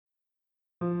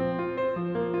This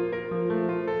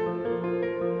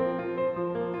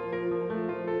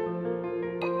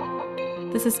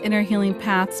is Inner Healing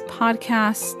Paths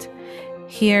podcast.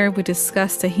 Here we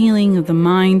discuss the healing of the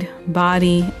mind,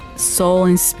 body, soul,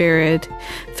 and spirit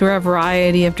through a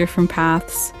variety of different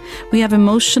paths. We have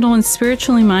emotional and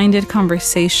spiritually minded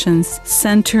conversations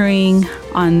centering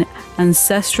on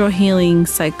ancestral healing,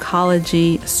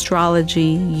 psychology,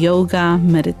 astrology, yoga,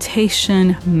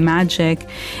 meditation, magic,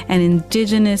 and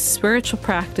indigenous spiritual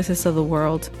practices of the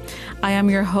world. I am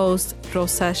your host,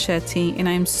 Rosa Shetty, and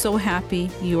I am so happy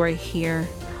you are here.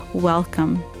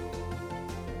 Welcome.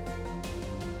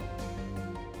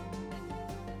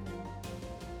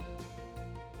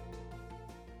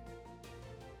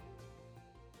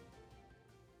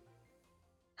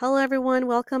 Hello, everyone.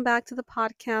 Welcome back to the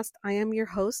podcast. I am your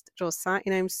host, Rosa,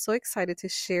 and I'm so excited to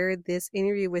share this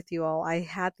interview with you all. I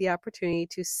had the opportunity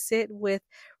to sit with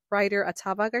writer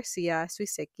Atava Garcia,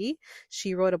 Swiecicki.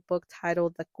 She wrote a book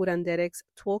titled The Curanderismo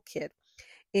Toolkit.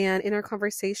 And in our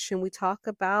conversation, we talk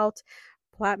about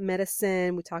plant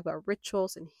medicine, we talk about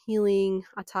rituals and healing.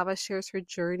 Atava shares her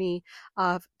journey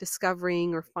of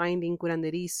discovering or finding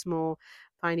curanderismo,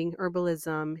 finding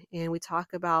herbalism, and we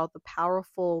talk about the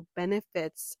powerful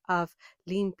benefits of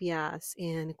limpias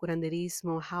and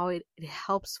curanderismo, how it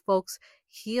helps folks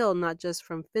heal not just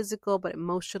from physical but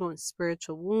emotional and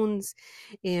spiritual wounds.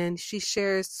 And she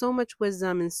shares so much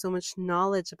wisdom and so much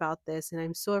knowledge about this, and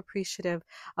I'm so appreciative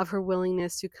of her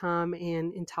willingness to come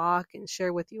and talk and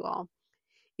share with you all.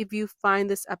 If you find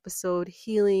this episode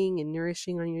healing and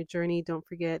nourishing on your journey, don't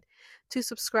forget to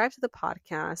subscribe to the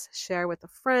podcast, share with a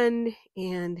friend,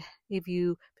 and if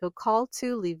you feel called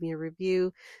to, leave me a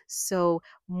review so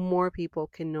more people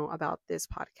can know about this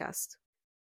podcast.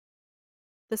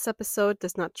 This episode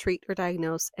does not treat or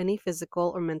diagnose any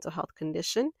physical or mental health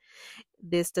condition.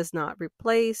 This does not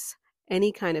replace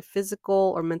any kind of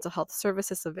physical or mental health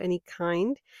services of any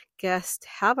kind. Guests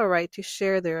have a right to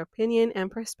share their opinion and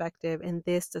perspective, and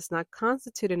this does not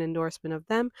constitute an endorsement of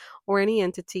them or any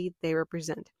entity they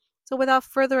represent. So without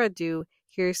further ado,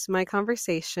 here's my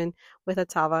conversation with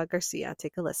Atava Garcia.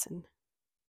 Take a listen.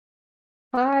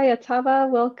 Hi, Atava.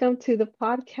 Welcome to the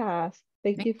podcast.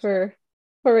 Thank you for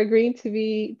agreeing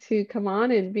to come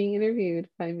on and being interviewed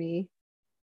by me.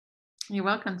 You're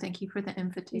welcome. Thank you for the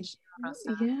invitation,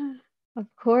 Rosa. Yeah. Of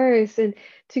course. And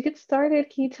to get started,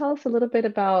 can you tell us a little bit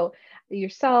about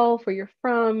yourself, where you're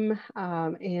from,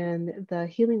 and the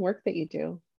healing work that you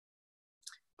do?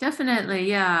 Definitely.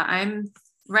 Yeah.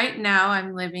 Right now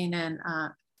I'm living in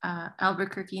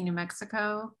Albuquerque, New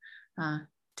Mexico,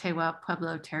 Tewa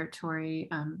Pueblo territory.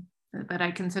 But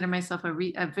I consider myself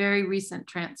a very recent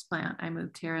transplant. I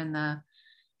moved here in the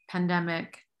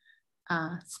pandemic,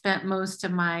 spent most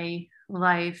of my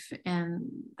life in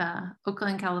the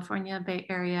Oakland, California Bay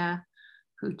Area.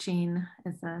 Huichin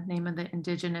is the name of the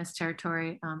indigenous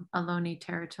territory, Ohlone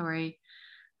territory.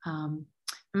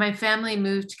 My family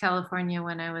moved to California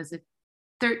when I was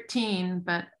 13,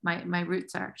 but my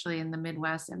roots are actually in the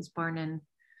Midwest. I was born in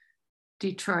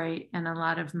Detroit, and a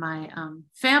lot of my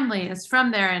family is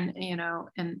from there. And, you know,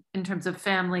 in terms of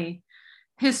family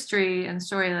history and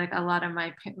story, like a lot of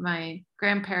my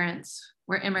grandparents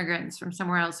were immigrants from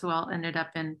somewhere else who all ended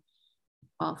up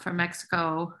from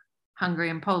Mexico, Hungary,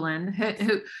 and Poland,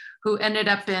 who ended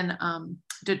up in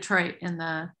Detroit in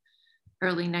the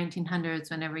early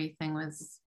 1900s when everything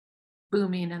was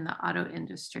booming in the auto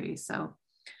industry. So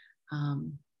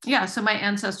so my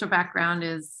ancestral background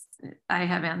is, I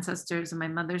have ancestors on my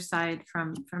mother's side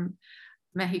from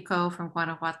Mexico, from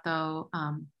Guanajuato,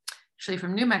 actually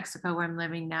from New Mexico, where I'm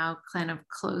living now, kind of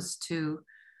close to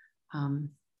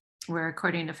where,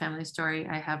 according to family story,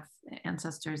 I have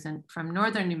ancestors from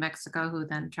northern New Mexico who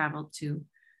then traveled to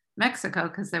Mexico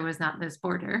because there was not this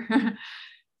border.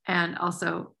 And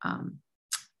also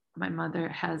my mother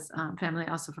has family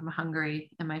also from Hungary,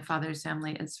 and my father's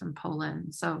family is from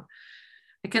Poland. So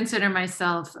I consider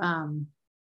myself on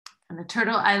a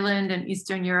Turtle Island in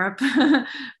Eastern Europe.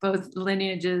 Both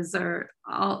lineages are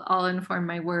all inform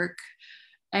my work.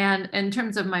 And in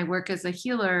terms of my work as a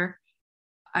healer,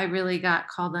 I really got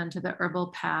called onto the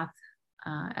herbal path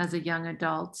as a young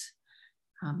adult.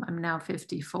 I'm now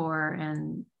 54,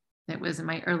 and it was in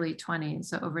my early 20s.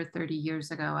 So over 30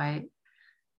 years ago, I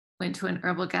went to an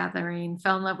herbal gathering,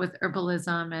 fell in love with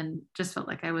herbalism, and just felt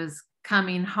like I was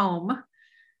coming home.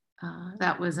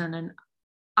 That wasn't an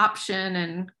option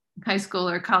in high school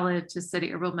or college to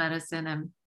study herbal medicine.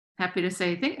 I'm happy to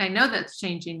say, I know that's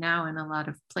changing now in a lot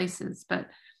of places,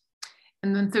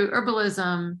 and then through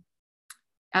herbalism,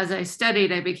 as I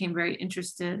studied, I became very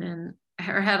interested in,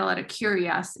 or had a lot of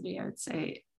curiosity, I would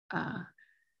say,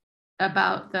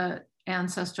 about the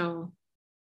ancestral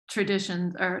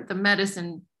traditions or the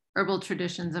medicine herbal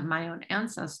traditions of my own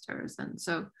ancestors. And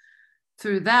so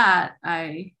through that,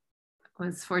 I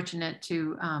was fortunate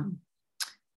to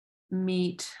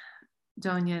meet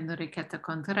Doña Enriqueta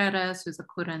Contreras, who's a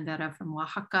curandera from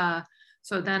Oaxaca.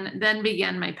 So then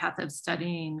began my path of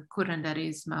studying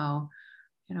curanderismo.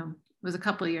 You know, it was a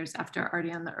couple of years after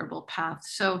already on the herbal path.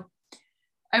 So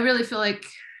I really feel like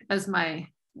as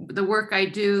the work I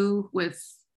do with,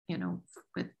 you know,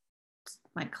 with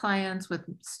my clients, with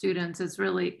students, is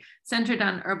really centered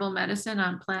on herbal medicine,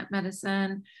 on plant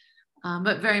medicine,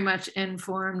 but very much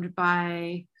informed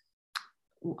by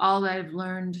all that I've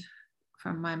learned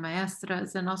from my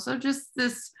maestras, and also just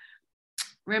this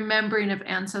remembering of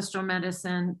ancestral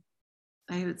medicine,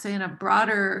 I would say in a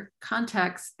broader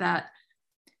context, that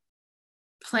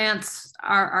plants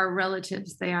are our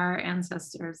relatives, they are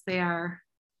ancestors, they are,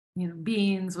 you know,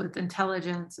 beings with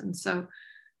intelligence. And so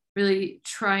really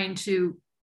trying to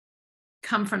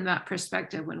come from that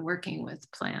perspective when working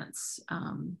with plants.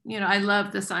 You know, I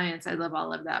love the science, I love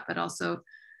all of that, but also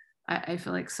I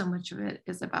feel like so much of it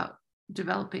is about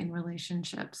developing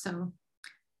relationships. So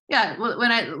yeah,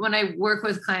 when I work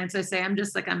with clients, I say I'm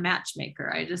just like a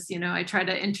matchmaker. I just, you know, I try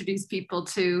to introduce people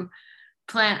to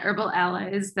plant herbal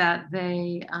allies that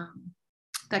they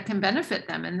that can benefit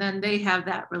them, and then they have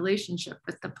that relationship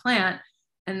with the plant,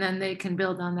 and then they can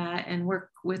build on that and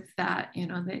work with that, you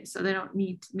know, so they don't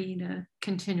need me to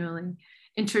continually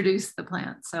introduce the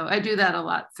plant. So I do that a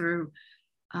lot through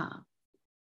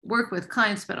work with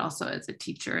clients, but also as a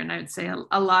teacher. And I would say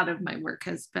a lot of my work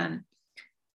has been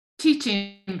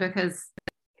teaching, because,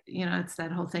 you know, it's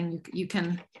that whole thing, you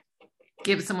can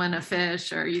give someone a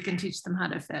fish or you can teach them how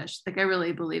to fish. Like I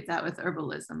really believe that with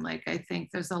herbalism. Like I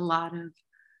think there's a lot of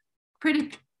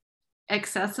pretty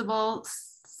accessible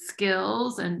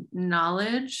skills and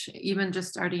knowledge, even just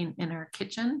starting in our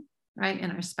kitchen, right? In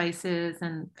our spices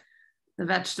and the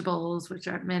vegetables, which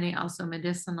are many also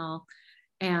medicinal,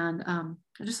 and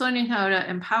just learning how to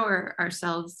empower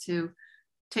ourselves to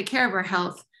take care of our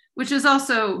health, which is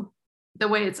also the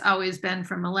way it's always been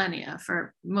for millennia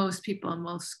for most people in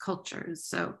most cultures.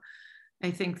 So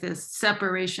I think this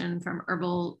separation from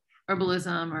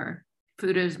herbalism or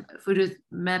food is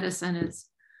medicine is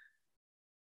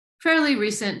fairly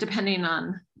recent, depending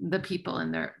on the people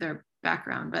and their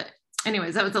background. But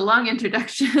anyways, that was a long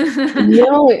introduction.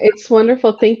 No, it's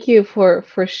wonderful. Thank you for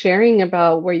sharing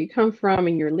about where you come from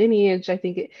and your lineage. I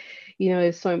think it,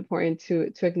 is so important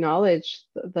to acknowledge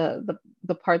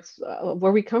the parts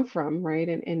where we come from, right?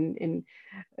 And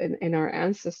our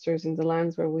ancestors and the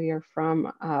lands where we are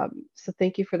from. So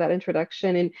thank you for that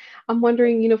introduction. And I'm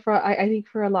wondering, I think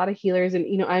for a lot of healers,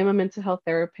 and I'm a mental health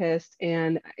therapist,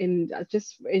 and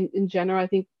just in general, I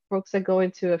think folks that go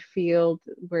into a field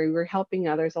where we're helping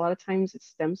others, a lot of times it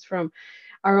stems from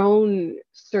our own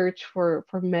search for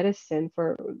medicine,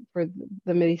 for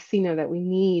the medicina that we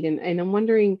need. And I'm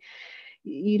wondering,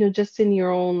 just in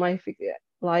your own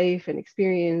life and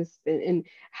experience, and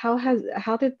how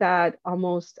did that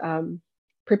almost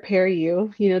prepare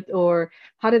you, or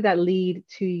how did that lead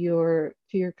to your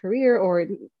career, or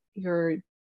your,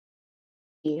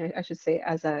 I should say,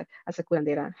 as a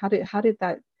curandera? How did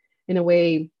that in a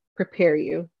way prepare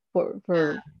you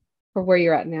for where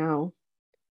you're at now?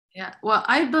 Yeah, well,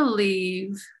 I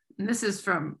believe, and this is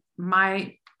from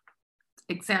my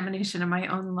examination of my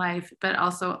own life, but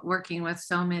also working with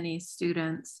so many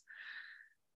students.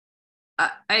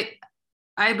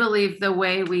 I believe the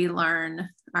way we learn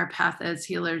our path as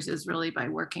healers is really by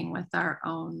working with our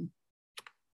own,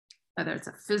 whether it's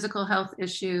a physical health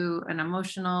issue, an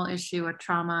emotional issue, a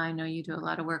trauma. I know you do a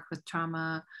lot of work with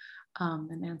trauma,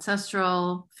 and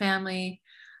ancestral family.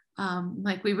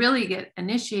 Like we really get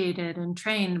initiated and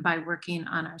trained by working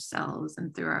on ourselves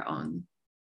and through our own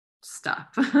stuff.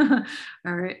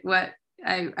 All right, what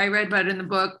I read about in the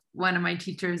book, one of my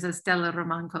teachers, Estela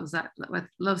Roman, calls that with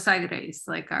los aires,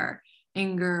 like our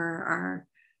anger, our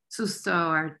susto,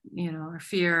 our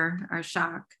fear, our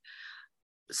shock.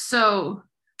 So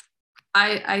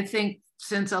I think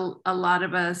since a lot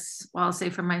of us, well, I'll say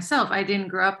for myself, I didn't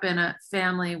grow up in a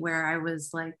family where I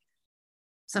was like,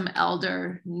 some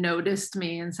elder noticed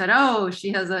me and said, oh,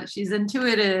 she's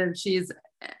intuitive, she's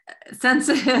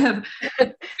sensitive,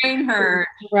 train her.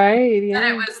 Right, yeah. And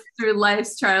it was through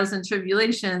life's trials and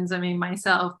tribulations. I mean,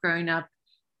 myself growing up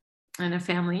in a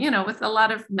family, with a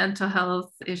lot of mental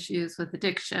health issues, with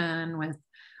addiction, with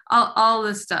all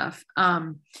this stuff,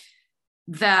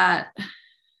 that,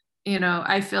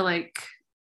 I feel like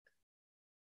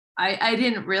I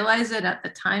didn't realize it at the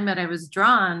time, but I was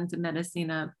drawn to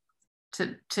medicina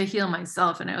to heal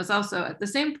myself. And I was also at the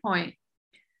same point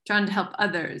trying to help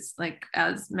others, like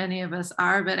as many of us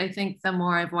are. But I think the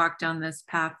more I've walked down this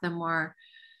path, the more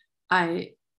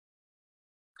I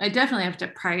definitely have to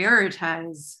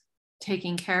prioritize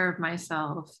taking care of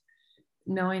myself,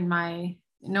 knowing when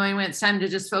it's time to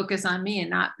just focus on me and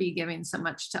not be giving so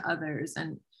much to others.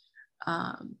 And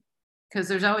because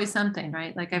there's always something,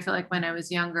 right? Like I feel like when I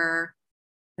was younger,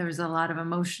 there was a lot of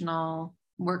emotional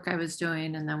work I was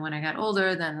doing, and then when I got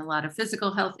older, then a lot of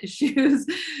physical health issues,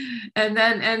 and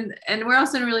then and we're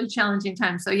also in a really challenging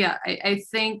time. So yeah, I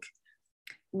think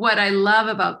what I love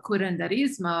about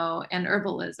Curanderismo and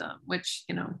herbalism, which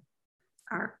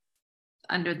are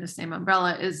under the same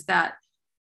umbrella, is that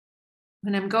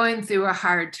when I'm going through a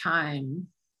hard time,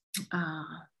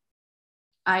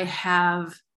 I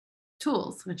have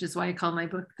tools, which is why I call my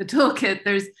book the toolkit.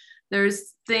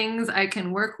 There's things I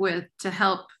can work with to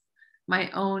help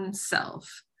my own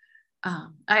self.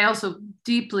 I also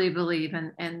deeply believe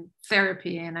in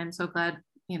therapy, and I'm so glad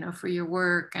for your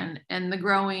work and the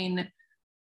growing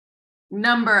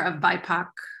number of BIPOC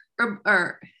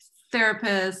or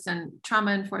therapists and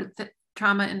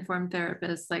trauma-informed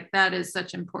therapists. Like that is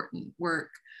such important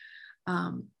work.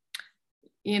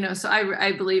 So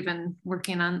I believe in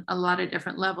working on a lot of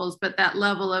different levels, but that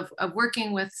level of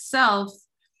working with self,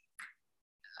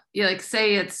 like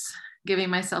say it's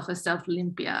giving myself a self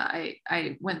limpia.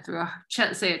 I went through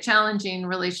a challenging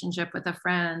relationship with a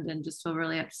friend and just feel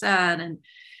really upset. And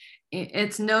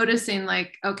it's noticing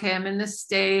like, okay, I'm in this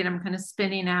state, I'm kind of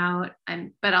spinning out,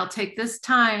 but I'll take this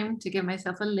time to give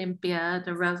myself a limpia,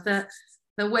 to rub the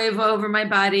wave over my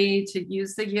body, to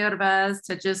use the hierbas,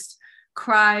 to just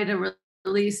cry, to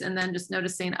release, and then just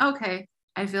noticing, okay,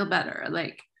 I feel better.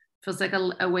 Like feels like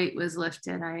a weight was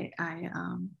lifted. I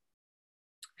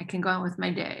can go on with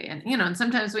my day. And and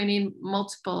sometimes we need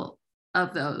multiple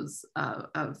of those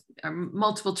of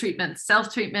multiple treatments,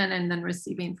 self-treatment, and then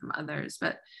receiving from others.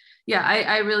 But yeah,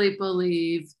 I really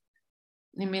believe,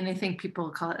 I think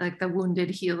people call it like the wounded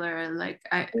healer. Like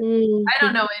I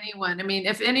don't know anyone.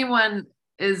 If anyone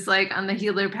is like on the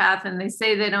healer path and they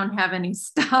say they don't have any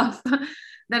stuff,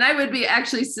 then I would be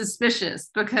actually suspicious,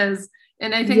 because,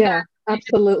 and I think yeah,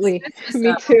 absolutely.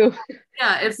 Me too.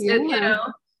 Yeah, it's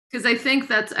because I think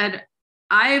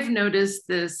I've noticed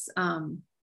this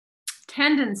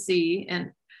tendency,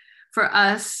 and for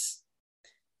us,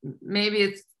 maybe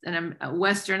it's a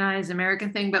westernized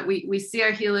American thing, but we see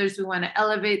our healers, we want to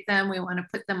elevate them, we want to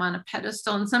put them on a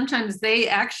pedestal, and sometimes they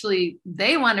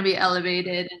want to be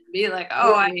elevated and be like,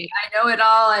 oh, I know it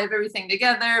all, I have everything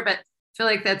together. But I feel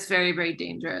like that's very, very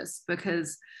dangerous,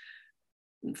 because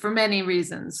for many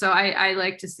reasons. So I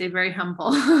like to stay very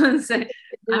humble and say,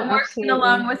 I'm working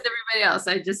along with everybody else.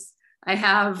 I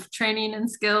have training and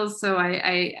skills, so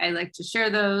I like to share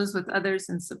those with others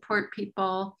and support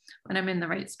people when I'm in the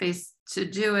right space to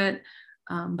do it.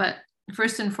 But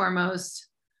first and foremost,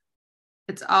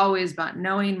 it's always about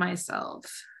knowing myself,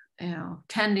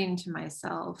 tending to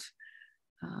myself,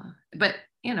 but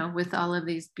with all of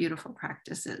these beautiful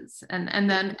practices, and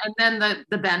then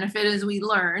the benefit is we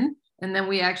learn, and then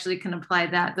we actually can apply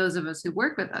that. Those of us who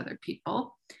work with other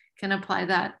people can apply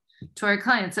that to our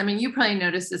clients. You probably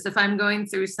notice this. If I'm going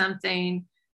through something,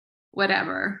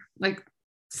 whatever, like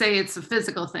say it's a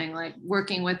physical thing, like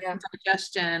working with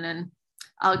digestion, and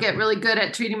I'll get really good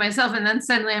at treating myself, and then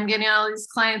suddenly I'm getting all these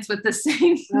clients with the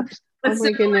same. Oh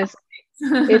my goodness.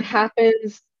 It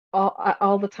happens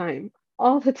all the time.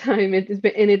 All the time.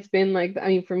 It's been like,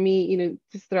 for me,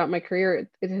 just throughout my career,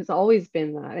 it has always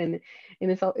been that. And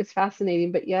it's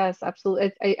fascinating. But yes,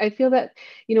 absolutely. I feel that,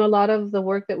 a lot of the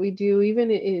work that we do,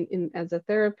 even in as a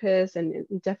therapist, and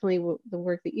definitely the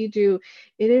work that you do,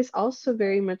 it is also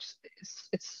very much,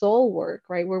 it's soul work,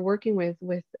 right? We're working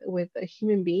with a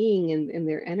human being and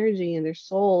their energy and their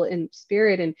soul and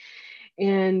spirit.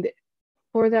 And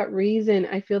for that reason,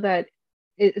 I feel that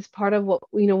it's part of what,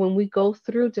 when we go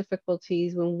through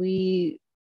difficulties, when we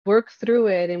work through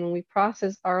it, and when we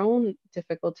process our own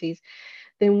difficulties,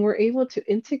 then we're able to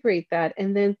integrate that,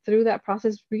 and then through that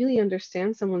process really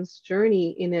understand someone's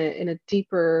journey in a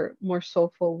deeper, more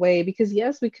soulful way. Because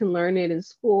yes, we can learn it in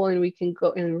school, and we can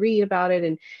go and read about it,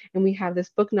 and we have this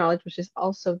book knowledge, which is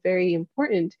also very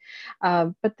important,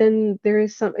 but then there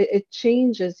is it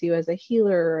changes you as a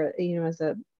healer,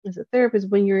 as a therapist,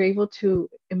 when you're able to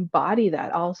embody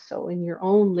that also in your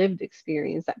own lived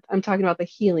experience. I'm talking about the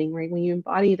healing, right? When you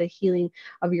embody the healing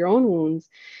of your own wounds,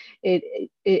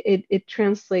 it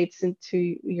translates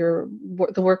into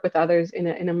the work with others in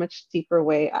a much deeper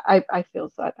way. I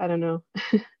feel that. I don't know.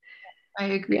 I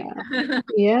agree. Yeah.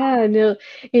 Yeah, no.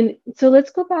 And so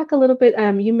let's go back a little bit.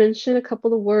 You mentioned a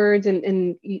couple of words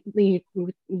and you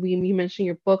mentioned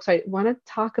your book. So I want to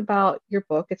talk about your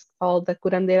book. It's called the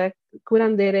Curanderex,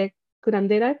 Curanderismo,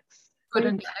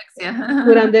 yeah.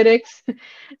 Curanderex,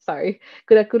 sorry,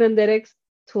 Curanderex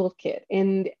Toolkit.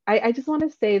 And I just want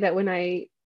to say that when I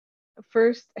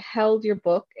first held your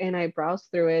book and I browsed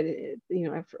through it,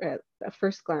 at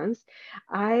first glance,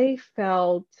 I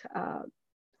felt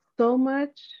so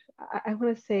much, I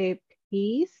want to say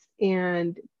peace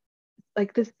and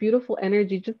like this beautiful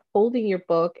energy just holding your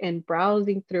book and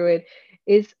browsing through it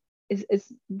is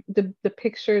the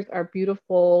pictures are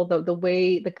beautiful, the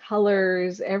way the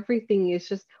colors, everything is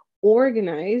just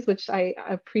organized, which I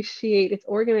appreciate. It's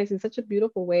organized in such a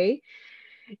beautiful way,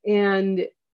 and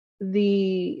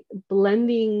the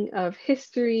blending of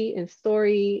history and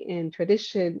story and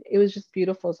tradition, it was just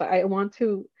beautiful. So I want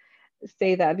to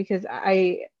say that because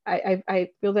I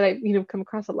feel that I come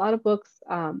across a lot of books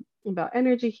about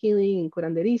energy healing and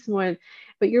curanderismo,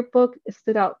 but your book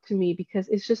stood out to me because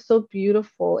it's just so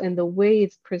beautiful, and the way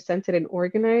it's presented and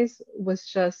organized was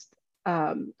just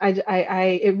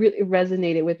it really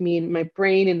resonated with me in my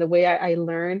brain, and the way I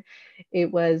learned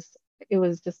it was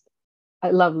just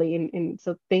lovely, and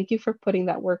so thank you for putting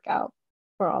that work out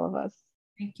for all of us.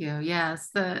 Thank you.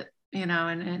 Yes, and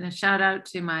a shout out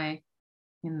to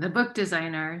the book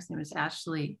designer. His name is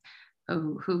Ashley,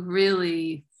 who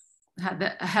really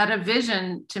had a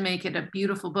vision to make it a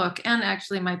beautiful book. And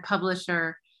actually, my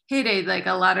publisher, Heyday, like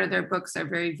a lot of their books are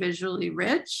very visually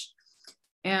rich.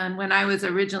 And when I was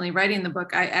originally writing the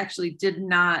book, I actually did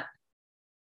not.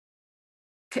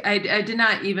 I did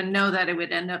not even know that it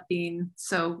would end up being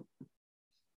so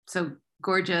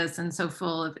gorgeous and so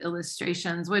full of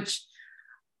illustrations, which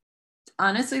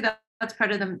honestly that's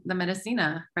part of the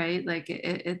medicina, right? Like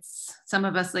it's some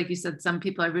of us, like you said, some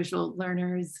people are visual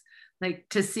learners, like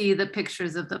to see the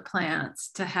pictures of the plants,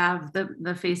 to have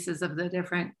the faces of the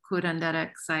different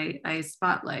curanderecs I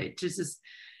spotlight, just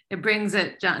it brings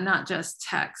it not just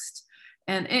text.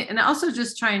 And also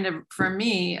just trying to, for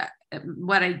me,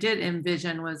 what I did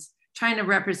envision was trying to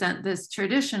represent this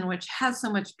tradition, which has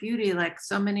so much beauty. Like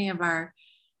so many of our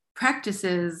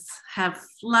practices have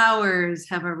flowers,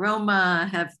 have aroma,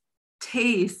 have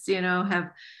taste, have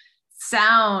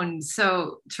sound.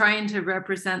 So trying to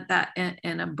represent that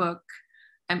in a book,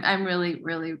 I'm really,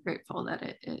 really grateful that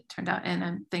it turned out.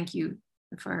 And thank you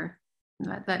for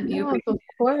that you. No, of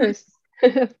course.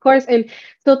 Of course. And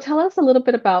so tell us a little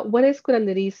bit about what is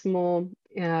curanderismo,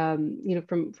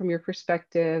 from your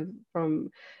perspective,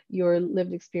 from your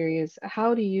lived experience.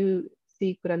 How do you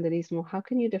see curanderismo? How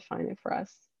can you define it for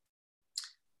us?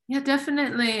 Yeah,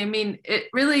 definitely. I mean, it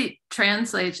really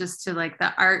translates just to like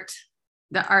the art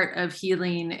of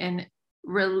healing, and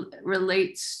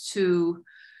relates to,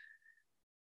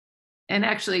 and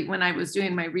actually when I was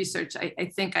doing my research,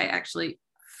 I think I actually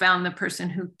found the person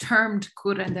who termed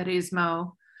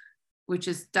curanderismo, which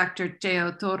is Dr.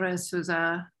 Geo Torres, who's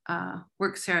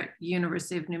works here at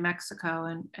University of New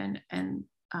Mexico and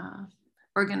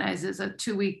organizes a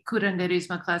 2-week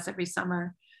curanderismo class every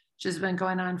summer, which has been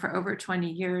going on for over 20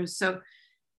 years. So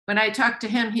when I talked to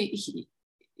him, he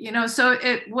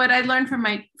what I learned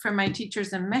from my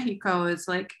teachers in Mexico is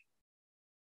like,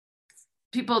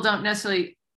 people don't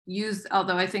necessarily use,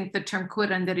 although I think the term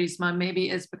curanderismo maybe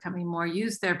is becoming more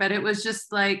used there, but it was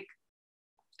just like,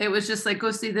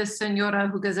 go see this senora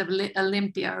who gives a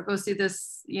limpia, or go see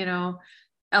this,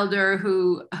 elder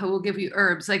who will give you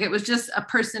herbs. Like it was just a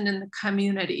person in the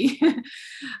community.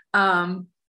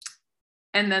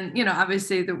 And then,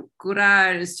 obviously the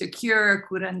curar is to cure,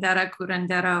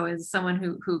 curandero is someone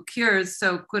who cures.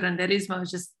 So curanderismo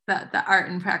is just the art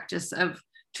and practice of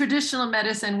traditional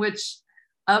medicine, which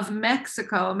of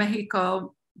Mexico,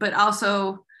 but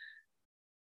also,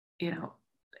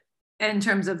 in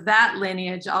terms of that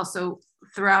lineage, also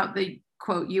throughout the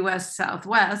quote US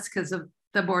Southwest, because of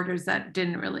the borders that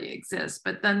didn't really exist.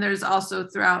 But then there's also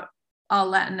throughout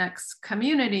all Latinx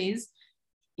communities,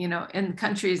 in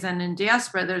countries and in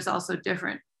diaspora, there's also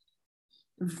different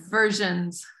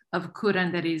versions of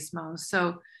curanderismo.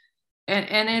 So,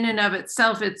 and in and of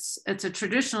itself, it's a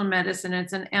traditional medicine,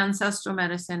 it's an ancestral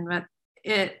medicine, but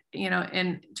it,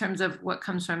 in terms of what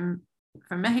comes from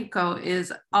Mexico,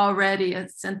 is already a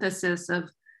synthesis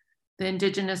of the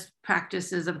indigenous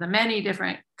practices of the many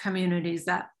different communities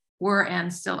that were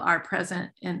and still are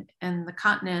present in the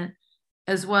continent,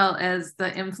 as well as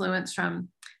the influence from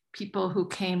people who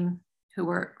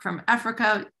were from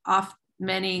Africa,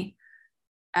 many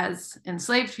as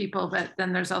enslaved people, but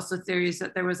then there's also theories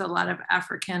that there was a lot of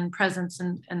African presence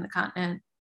in the continent,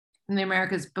 in the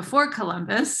Americas before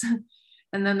Columbus.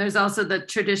 And then there's also the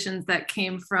traditions that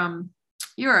came from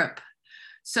Europe.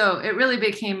 So it really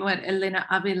became what Elena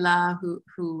Avila,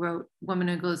 who wrote Woman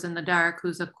Who Glows in the Dark,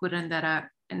 who's a curandera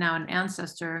and now an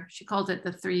ancestor, she called it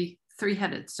the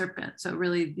three-headed serpent. So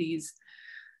really these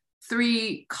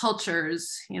three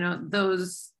cultures,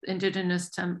 those indigenous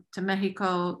to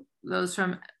Mexico, those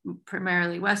from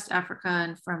primarily West Africa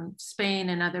and from Spain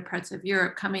and other parts of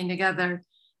Europe coming together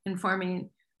and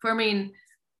forming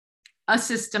a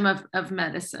system of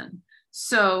medicine.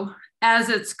 So as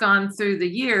it's gone through the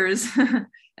years,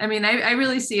 I mean, I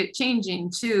really see it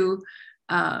changing too.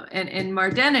 And in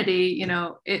modernity,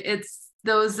 it's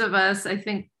those of us, I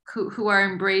think, who are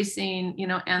embracing,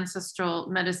 ancestral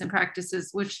medicine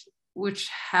practices, which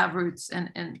have roots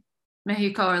in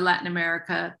Mexico or Latin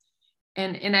America.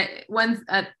 And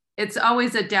it's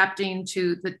always adapting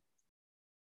to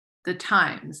the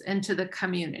times and to the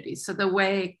community. So the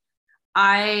way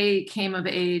I came of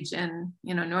age in,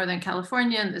 Northern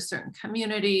California in this certain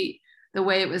community, the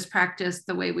way it was practiced,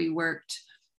 the way we worked,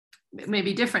 may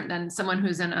be different than someone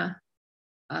who's in a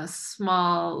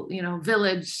small,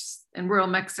 village in rural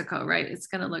Mexico, right? It's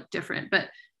going to look different. But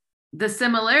the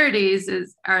similarities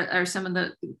are some of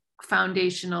the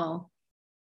foundational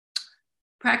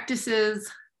practices,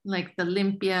 like the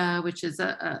limpia, which is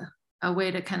a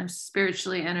way to kind of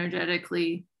spiritually,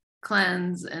 energetically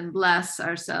cleanse and bless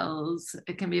ourselves.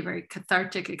 It can be a very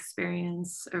cathartic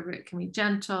experience, or it can be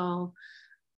gentle.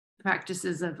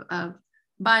 Practices of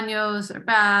baños or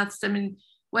baths. I mean,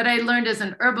 what I learned as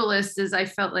an herbalist is I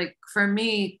felt like, for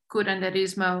me,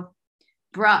 curanderismo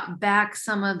brought back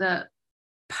some of the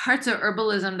parts of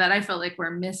herbalism that I felt like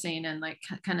were missing in like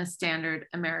kind of standard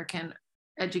American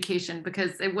education,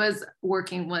 because it was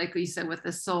working, like we said, with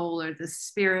the soul or the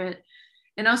spirit,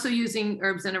 and also using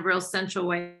herbs in a real sensual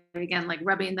way, again, like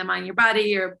rubbing them on your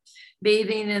body or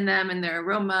bathing in them and their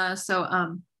aroma. So,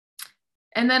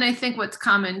 and then I think what's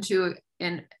common too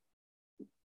in,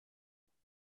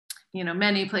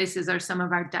 many places are some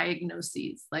of our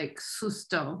diagnoses, like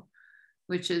susto,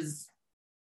 which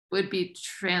would be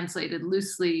translated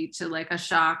loosely to like a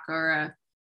shock or a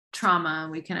trauma.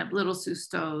 We can have little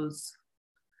sustos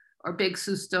or big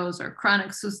sustos or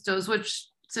chronic sustos, which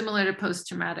similar to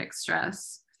post-traumatic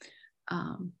stress.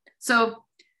 So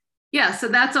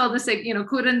that's all to say,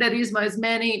 curanderismo is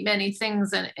many, many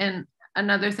things. And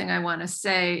another thing I want to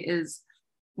say is,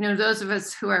 those of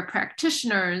us who are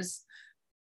practitioners,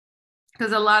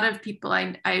 because a lot of people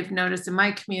I've noticed in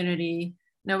my community,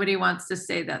 nobody wants to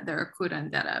say that they're a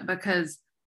curandera, because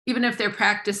even if they're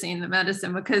practicing the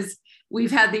medicine, because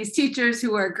we've had these teachers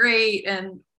who are great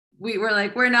and we were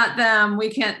like, we're not them,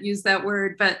 we can't use that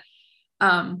word. But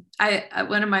one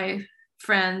of my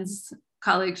friends,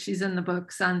 colleagues, she's in the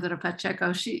book, Sandra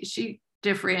Pacheco, she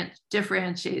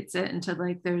differentiates it into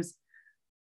like, there's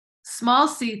small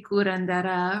c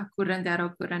curandera,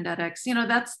 curandero, curanderex.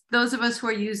 That's those of us who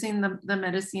are using the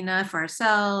medicina for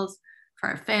ourselves, for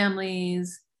our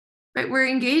families, right? We're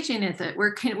engaging with it.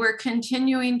 We're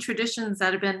continuing traditions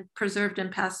that have been preserved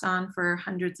and passed on for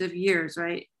hundreds of years,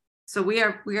 right? So we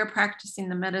are practicing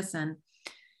the medicine.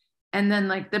 And then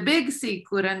like the big C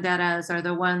curanderas are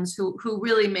the ones who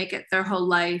really make it their whole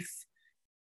life.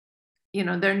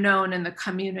 They're known in the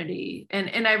community.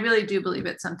 And I really do believe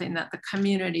it's something that the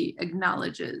community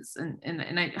acknowledges.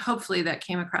 And I hopefully that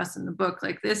came across in the book.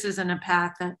 Like, this isn't a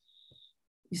path that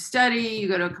you study, you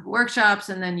go to a couple workshops,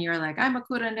 and then you're like, I'm a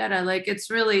curandera. Like, it's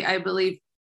really, I believe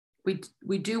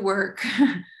we do work,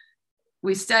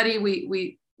 we study,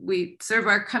 we serve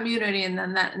our community, and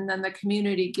then the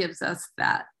community gives us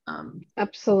that.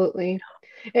 Absolutely.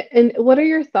 And what are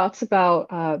your thoughts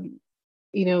about, on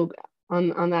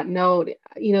that note,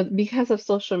 because of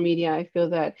social media, I feel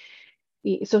that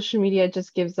social media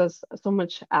just gives us so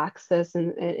much access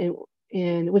and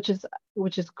which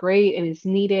is great and is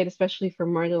needed, especially for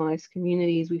marginalized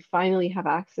communities. We finally have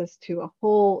access to a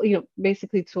whole,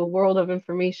 basically to a world of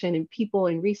information and people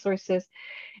and resources.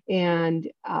 But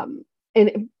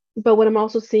what I'm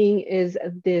also seeing is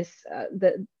this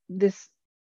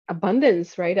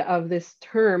abundance, right, of this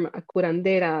term, a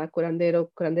curandera, curandero,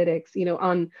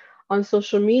 curanderex, on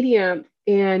social media.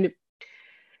 And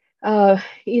and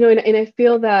I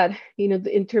feel that,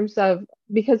 in terms of,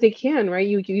 because they can, right,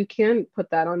 you can put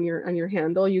that on your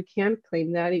handle, you can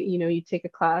claim that, you take a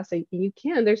class and you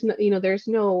can, there's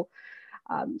no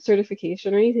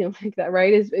certification or anything like that,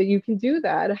 right? You can do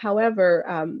that. However,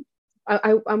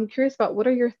 I'm curious about, what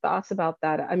are your thoughts about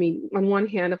that? I mean, on one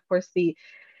hand, of course, the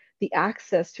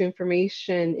access to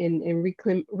information and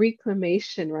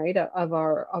reclamation, right, of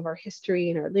our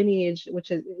history and our lineage,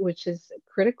 which is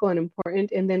critical and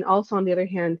important. And then also, on the other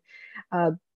hand,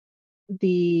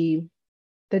 the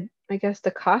I guess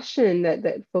the caution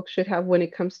that folks should have when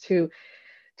it comes to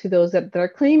those that are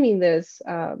claiming this.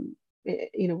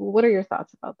 What are your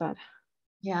thoughts about that?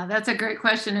 Yeah, that's a great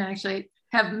question. I actually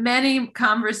have many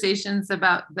conversations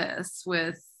about this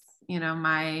with,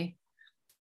 my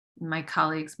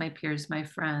colleagues, my peers, my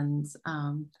friends.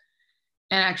 And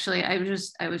actually, I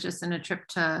was just in a trip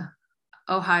to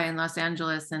Ojai in Los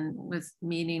Angeles and was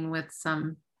meeting with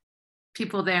some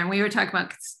people there. And we were talking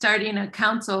about starting a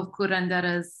council of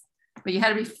curanderas, but you had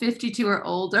to be 52 or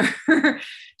older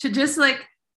to just like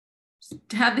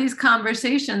have these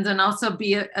conversations and also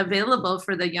be available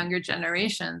for the younger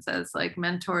generations as like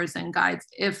mentors and guides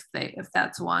if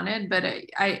that's wanted. But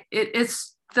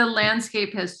it's the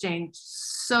landscape has changed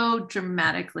so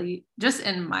dramatically just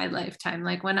in my lifetime.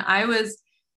 Like when I was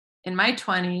in my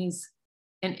 20s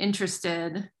and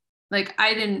interested, like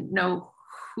I didn't know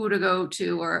who to go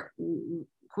to or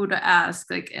who to ask.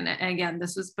 Like, and again,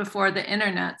 this was before the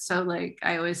internet. So like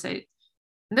I always say,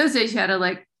 in those days you had to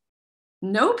like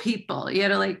know people. You had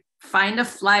to like find a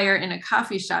flyer in a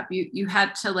coffee shop. You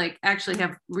had to like actually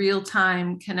have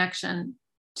real-time connection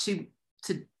to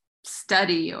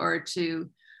study or to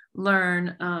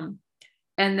learn.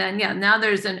 And then now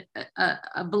there's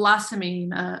a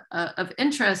blossoming of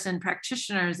interest in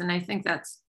practitioners, and I think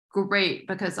that's great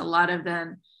because a lot of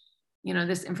them,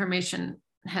 this information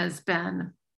has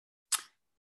been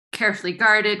carefully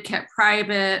guarded, kept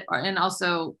private, and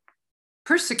also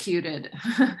persecuted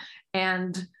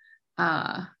and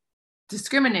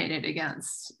discriminated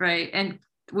against, right? And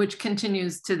which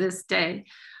continues to this day.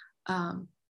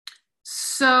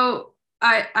 So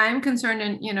I'm concerned,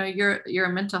 and you're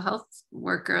a mental health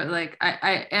worker. Like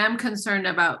I am concerned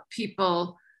about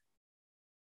people.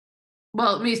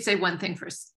 Well, let me say one thing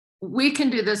first. We can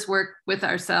do this work with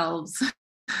ourselves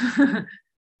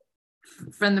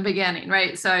from the beginning,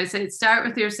 right? So I say, start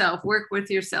with yourself, work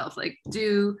with yourself. Like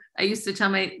I used to tell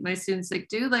my students, like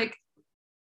do like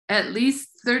at least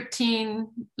 13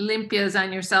 limpias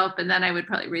on yourself. And then I would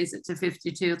probably raise it to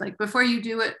 52, like before you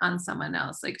do it on someone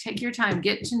else. Like take your time,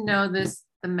 get to know the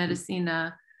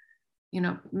medicina,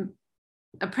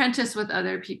 apprentice with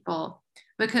other people.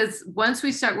 Because once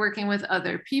we start working with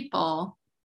other people,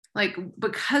 like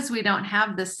because we don't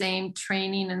have the same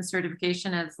training and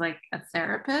certification as like a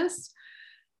therapist,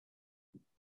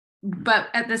 but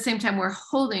at the same time, we're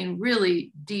holding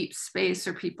really deep space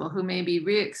for people who may be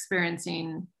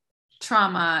re-experiencing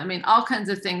trauma. I mean, all kinds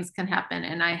of things can happen,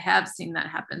 and I have seen that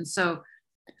happen. So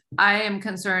I am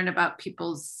concerned about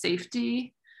people's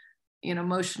safety,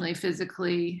 emotionally,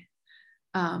 physically,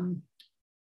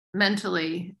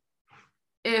 mentally.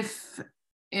 If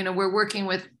we're working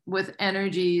with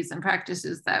energies and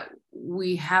practices that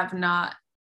we have not,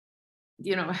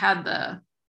 had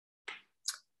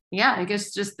I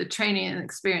guess just the training and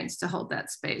experience to hold that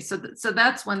space. So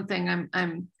that's one thing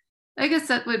I guess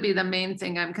that would be the main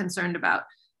thing I'm concerned about.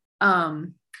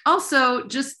 Also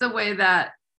just the way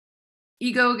that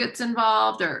ego gets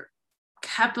involved or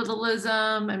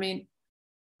capitalism. I mean,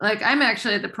 like I'm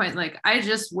actually at the point, like I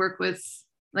just work with,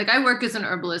 like I work as an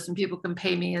herbalist and people can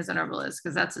pay me as an herbalist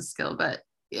because that's a skill, but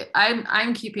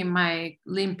I'm keeping my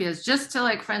limpias just to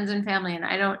like friends and family. And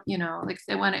I don't, like if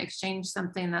they want to exchange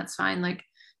something, that's fine. Like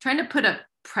trying to put a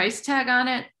price tag on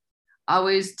it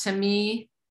always to me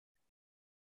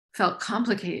felt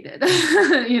complicated.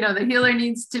 The healer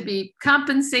needs to be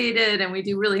compensated and we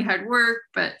do really hard work,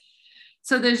 but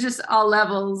so there's just all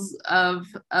levels of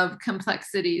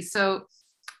complexity. So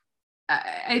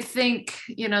I think,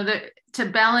 that to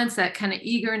balance that kind of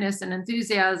eagerness and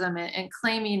enthusiasm and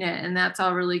claiming it, and that's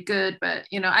all really good. But,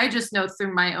 I just know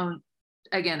through my own,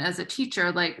 again, as a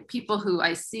teacher, like people who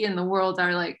I see in the world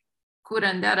are like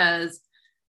curanderas,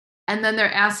 and then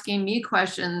they're asking me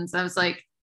questions. I was like,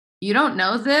 you don't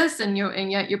know this, and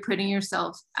yet you're putting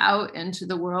yourself out into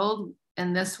the world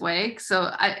in this way.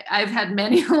 So I've had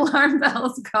many alarm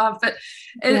bells go off, but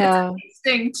it's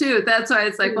interesting too. That's why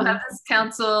it's like, we'll have this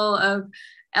council of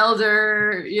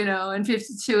elder, and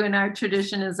 52 in our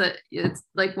tradition it's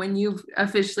like when you've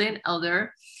officially an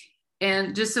elder,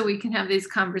 and just so we can have these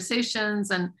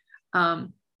conversations. And so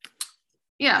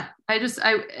I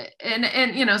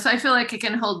feel like it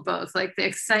can hold both, like the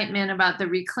excitement about the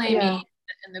reclaiming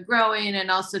and the growing, and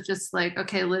also just like,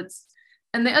 okay,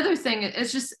 and the other thing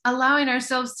is just allowing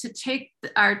ourselves to take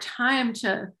our time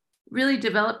to really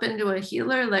develop into a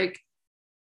healer. Like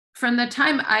from the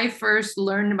time I first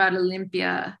learned about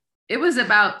Olympia, it was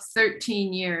about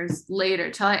 13 years later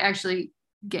till I actually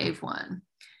gave one.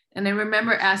 And I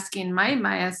remember asking my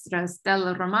maestra,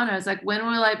 Stella Romano, I was like, when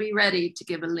will I be ready to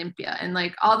give Olympia? And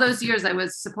like all those years I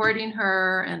was supporting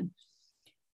her.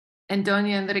 and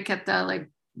Doña Enriqueta like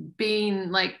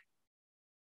being like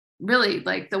really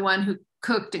like the one who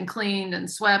cooked and cleaned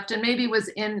and swept and maybe was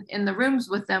in the rooms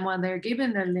with them while they're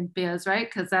giving their limpias, right?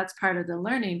 Because that's part of the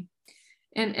learning.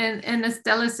 And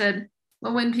Estela said,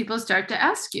 well, when people start to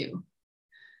ask you,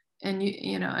 and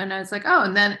you know, and I was like, oh,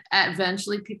 and then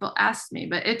eventually people asked me,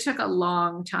 but it took a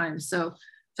long time. So I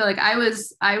feel like I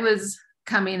was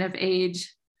coming of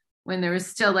age when there was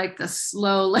still like the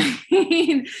slow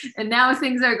lane, and now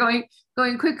things are going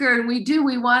quicker, and we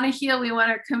want to heal, we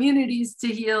want our communities to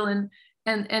heal, and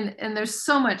there's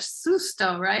so much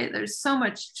susto, right? There's so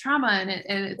much trauma,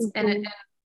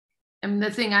 and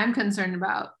the thing I'm concerned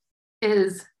about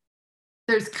is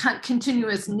there's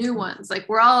continuous new ones. Like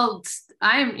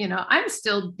I'm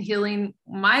still healing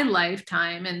my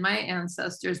lifetime and my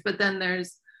ancestors, but then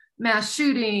there's mass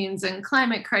shootings and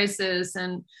climate crisis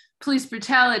and police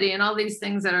brutality and all these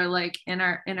things that are like in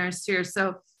our sphere.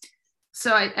 So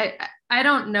I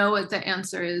don't know what the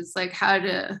answer is, like how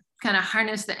to kind of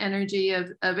harness the energy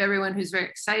of everyone who's very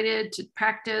excited to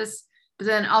practice, but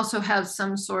then also have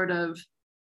some sort of,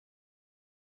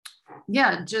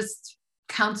 just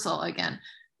counsel again,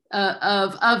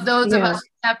 of those of us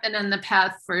who have been in the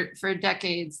path for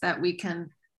decades, that we can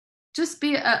just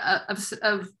be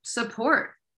of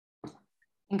support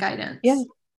and guidance.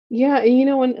 Yeah, and you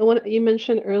know, when you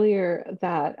mentioned earlier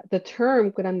that the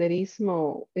term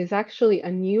curanderismo is actually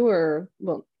a newer,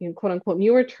 well, quote unquote,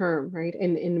 newer term, right?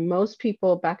 And in most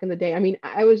people back in the day, I mean,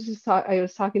 I was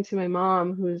talking to my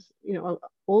mom, who's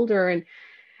older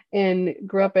and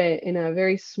grew up in a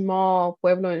very small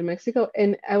pueblo in Mexico,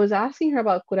 and I was asking her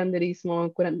about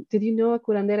curanderismo. Did you know a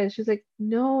curandera? And she's like,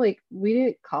 no, like we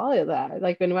didn't call it that.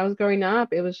 Like when I was growing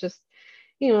up, it was just,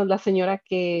 la señora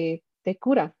que te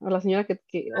cura, or la señora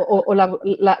o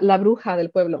la bruja del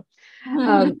pueblo.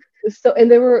 So, and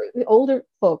there were older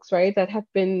folks, right, that have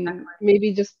been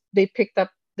maybe just they picked up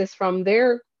this from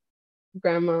their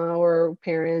grandma or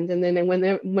parent, and then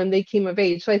when they came of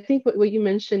age. So I think what you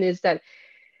mentioned is that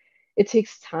it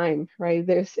takes time, right?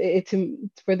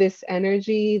 For this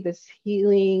energy, this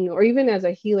healing, or even as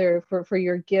a healer, for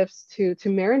your gifts to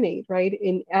marinate, right?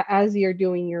 As you're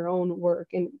doing your own work.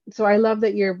 And so I love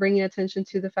that you're bringing attention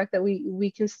to the fact that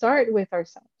we can start with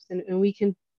ourselves, and we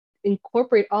can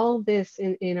incorporate all of this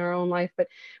in our own life. But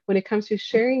when it comes to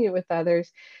sharing it with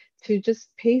others, to just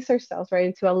pace ourselves, right?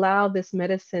 And to allow this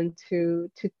medicine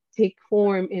to take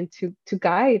form and to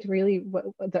guide really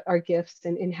our gifts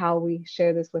and how we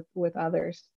share this with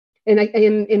others. And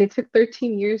it took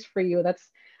 13 years for you. That's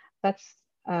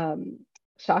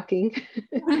shocking.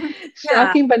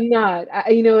 Shocking, but not.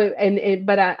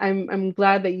 But I'm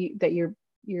glad that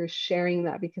you're sharing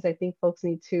that, because I think folks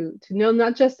need to know,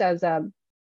 not just as a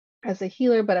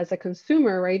healer, but as a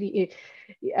consumer, right?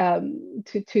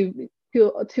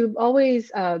 To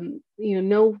always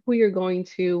know who you're going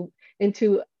to, and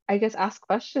to, I guess, ask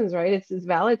questions, right? It's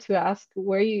valid to ask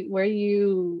where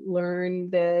you learn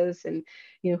this, and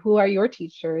who are your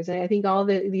teachers. And I think all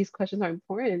these questions are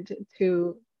important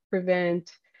to prevent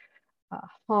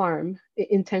harm,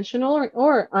 intentional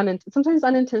or sometimes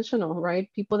unintentional, right?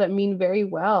 People that mean very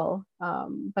well,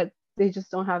 but they just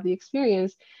don't have the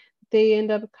experience. They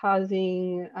end up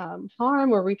causing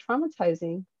harm or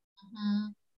re-traumatizing.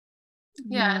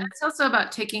 Yeah, and it's also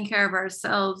about taking care of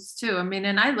ourselves too. I mean,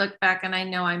 and I look back and I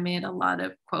know I made a lot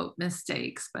of quote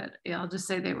mistakes, but I'll just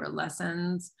say they were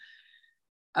lessons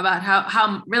about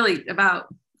how really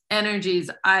about energies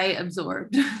I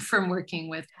absorbed from working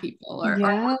with people, or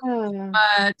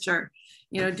much, or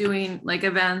doing like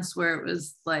events where it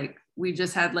was like we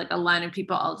just had like a line of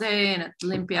people all day, and it's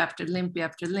limpia after limpia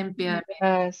after limpia.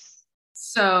 Yes.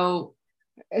 So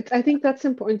I think that's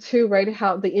important too, right?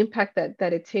 How the impact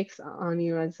that it takes on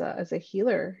you as a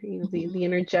healer, the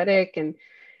energetic and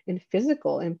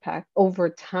physical impact over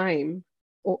time,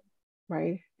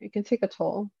 right? It can take a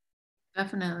toll.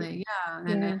 Definitely, yeah.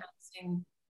 And I've seen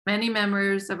many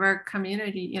members of our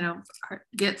community,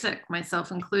 get sick, myself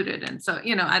included. And so,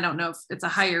 I don't know if it's a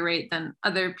higher rate than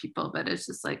other people, but it's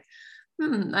just like,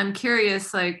 I'm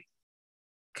curious, like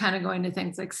kind of going to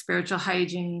things like spiritual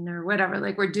hygiene or whatever,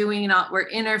 like we're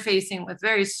interfacing with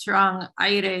very strong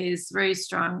aires, very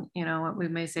strong, what we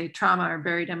may say trauma or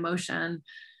buried emotion.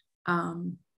 I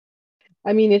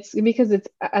mean, it's because it's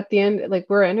at the end, like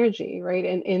we're energy, right?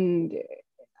 And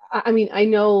I mean, I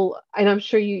know, and I'm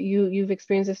sure you've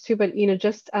experienced this too, but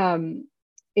just in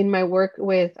my work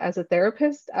as a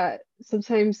therapist,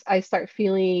 sometimes I start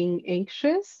feeling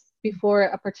anxious before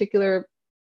a particular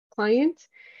client,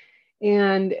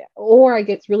 or I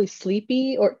get really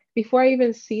sleepy, or before I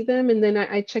even see them, and then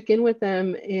I check in with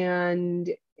them, and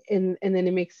and then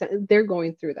it makes sense. They're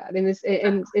going through that, and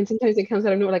and sometimes it comes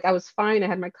out of nowhere. Like I was fine, I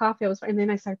had my coffee, I was fine, and then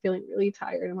I start feeling really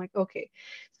tired. I'm like, okay,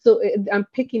 so I'm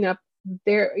picking up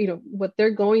their, what they're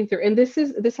going through, and this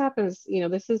happens.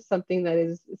 This is something that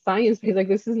is science based. Like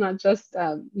this is not just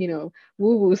woo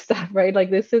woo stuff, right?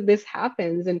 Like this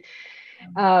happens, and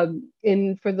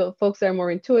for the folks that are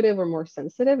more intuitive or more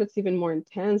sensitive, it's even more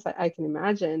intense. I can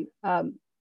imagine.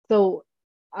 So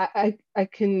I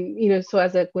can, so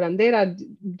as a curandera,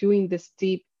 doing this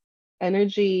deep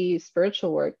energy,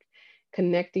 spiritual work,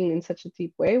 connecting in such a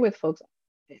deep way with folks,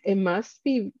 it must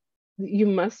be, you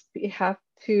must have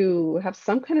to have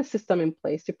some kind of system in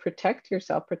place to protect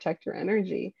yourself, protect your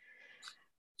energy.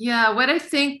 Yeah, what I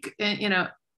think, again,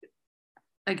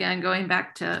 going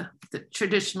back to the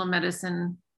traditional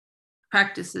medicine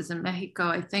practices in Mexico,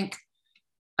 I think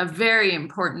a very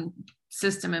important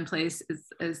system in place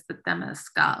is the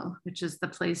temazcal, which is the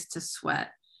place to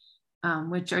sweat,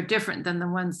 which are different than the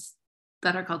ones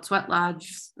that are called sweat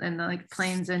lodges in the like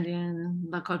Plains Indian,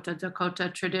 Lakota, Dakota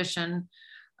tradition.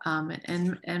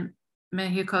 In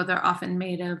Mexico, they're often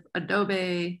made of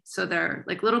adobe. So they're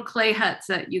like little clay huts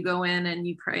that you go in and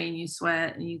you pray and you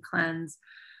sweat and you cleanse.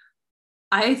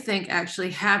 I think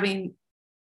actually having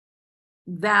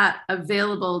that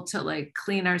available to like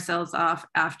clean ourselves off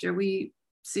after we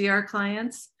see our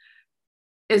clients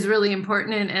is really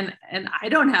important. And I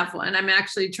don't have one. I'm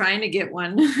actually trying to get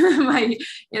one.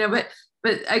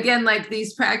 But again, like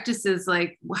these practices,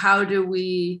 like how do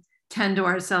we tend to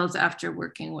ourselves after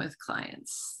working with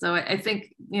clients? So I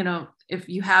think, if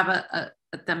you have a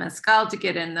temazcal to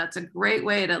get in, that's a great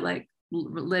way to like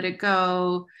let it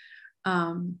go.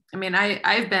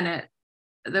 I've been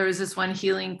there was this one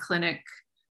healing clinic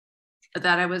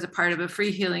that I was a part of, a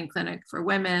free healing clinic for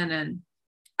women. And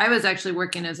I was actually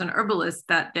working as an herbalist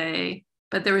that day,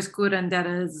 but there was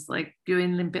curanderas like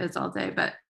doing limpias all day,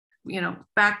 but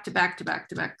back to back to back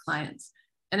to back clients.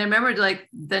 And I remember like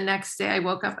the next day I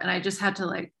woke up and I just had to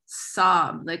like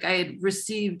sob. Like I had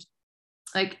received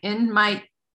like in my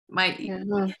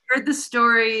heard the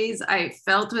stories. I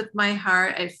felt with my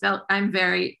heart. I'm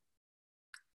very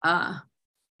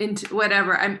into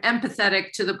whatever. I'm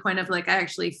empathetic to the point of like I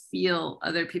actually feel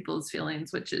other people's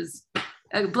feelings, which is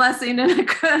a blessing and a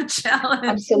challenge.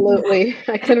 Absolutely.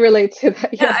 I can relate to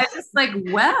that. Yeah, I just like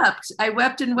wept. I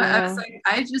wept and wept. Yeah.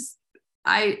 I was like,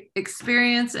 I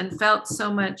experienced and felt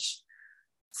so much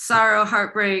sorrow,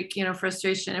 heartbreak,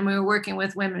 frustration. And we were working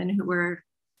with women who were,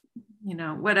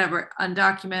 whatever,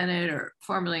 undocumented or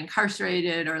formerly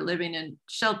incarcerated or living in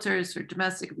shelters for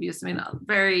domestic abuse.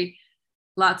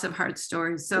 Lots of hard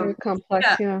stories. So very complex.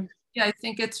 Yeah, I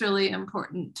think it's really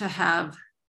important to have,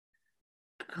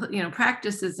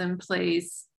 practices in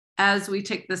place as we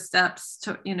take the steps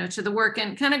to, to the work,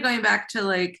 and kind of going back to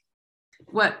like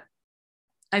what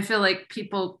I feel like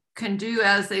people can do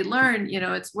as they learn,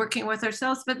 it's working with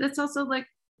ourselves, but it's also like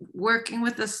working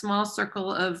with a small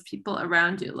circle of people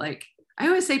around you. Like I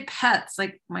always say pets,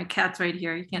 like my cat's right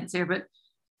here, you can't see her, but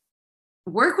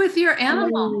work with your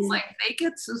animals. Like they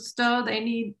get susto, they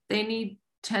need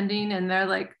tending, and they're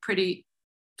like pretty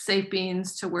safe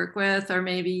beings to work with. Or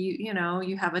maybe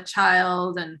you have a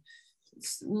child and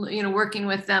working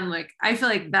with them. Like I feel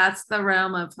like that's the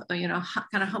realm of kind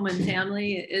of home and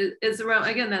family is the realm.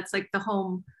 Again, that's like the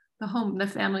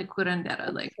family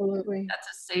curandera. Like absolutely. That's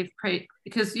a safe place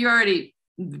because you're already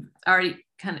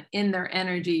kind of in their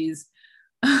energies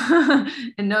and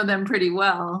know them pretty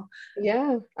well.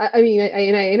 Yeah,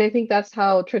 I think that's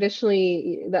how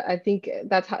traditionally. I think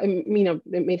that's how it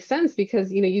makes sense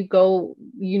because you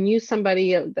knew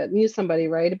somebody that knew somebody,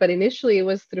 right? But initially it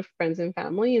was through friends and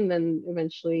family, and then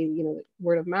eventually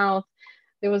word of mouth.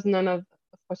 There was none of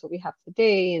course what we have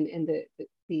today, and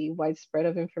the widespread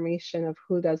of information of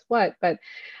who does what. But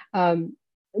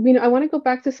I want to go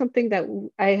back to something that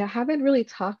I haven't really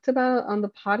talked about on the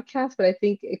podcast, but I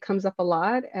think it comes up a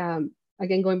lot.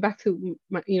 Again, going back to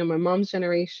my mom's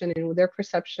generation and their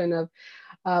perception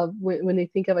of when they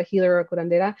think of a healer or a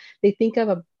curandera, they think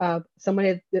of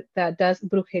somebody that does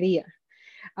brujeria,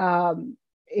 and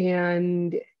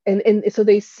so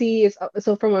they see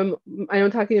so from I'm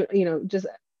talking just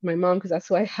my mom because that's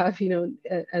who I have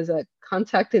as a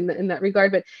contact in that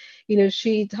regard, but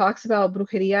she talks about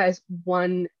brujeria as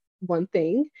one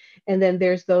thing, and then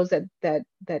there's those that que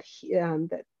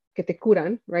te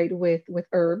curan, right, with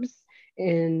herbs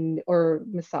and or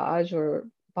massage or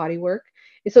body work.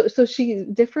 So she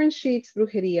differentiates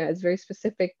brujeria as very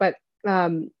specific, but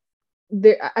I've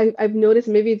noticed,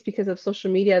 maybe it's because of social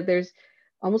media, there's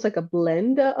almost like a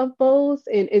blend of both,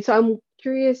 and so I'm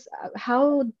curious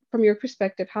how, from your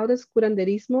perspective, how does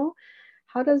curanderismo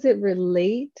how does it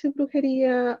relate to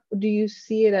brujeria? Do you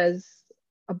see it as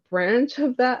a branch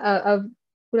of that of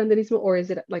curanderismo, or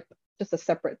is it like just a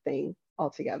separate thing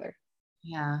altogether?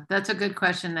 Yeah, that's a good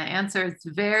question. The answer is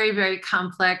very, very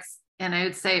complex. And I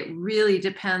would say it really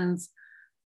depends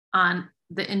on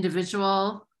the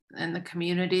individual and the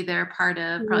community they're part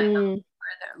of, probably where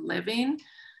they're living.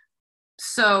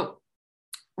 So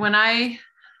when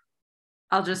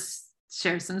I'll just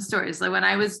share some stories. Like when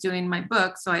I was doing my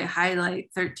book, so I highlight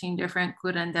 13 different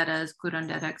curanderas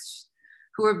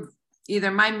who are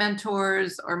either my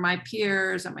mentors or my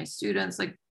peers or my students,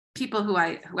 like people who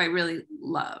I really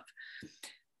love.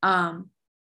 And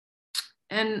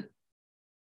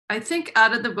I think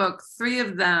out of the book, 3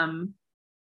 of them,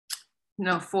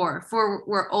 no, 4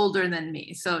 were older than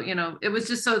me. So, it was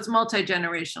just, so it's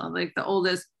multi-generational. Like the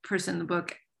oldest person in the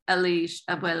book,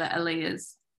 Abuela Ellie,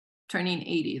 is turning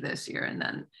 80 this year. And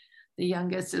then the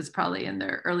youngest is probably in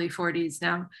their early 40s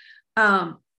now.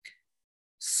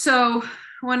 So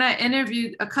when I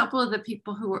interviewed a couple of the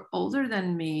people who were older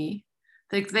than me,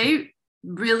 like they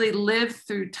really lived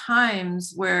through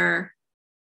times where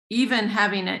even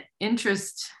having an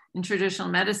interest in traditional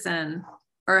medicine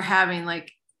or having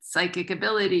like psychic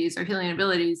abilities or healing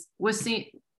abilities was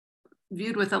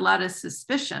viewed with a lot of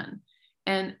suspicion.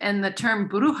 And the term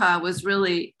bruja was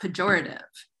really pejorative.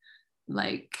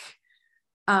 Like,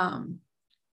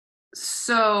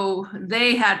 so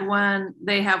they have one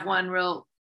real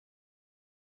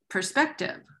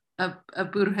perspective of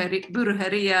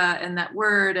brujeria and that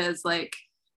word as like,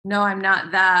 no, I'm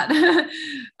not that.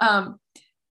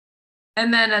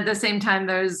 And then at the same time,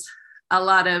 there's a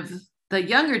lot of the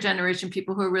younger generation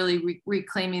people who are really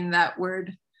reclaiming that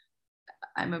word.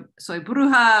 Soy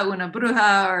bruja, una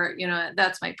bruja, or,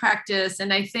 that's my practice.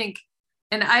 And I think,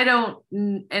 and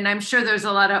I'm sure there's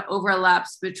a lot of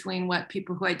overlaps between what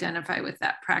people who identify with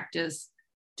that practice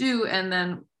do and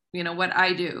then, what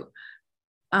I do.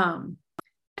 And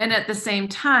at the same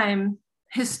time,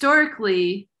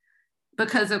 historically,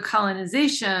 because of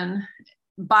colonization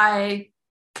by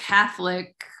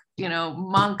Catholic,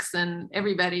 monks and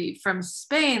everybody from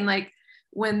Spain, like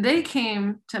when they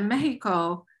came to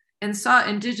Mexico and saw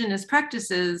indigenous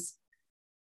practices,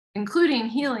 including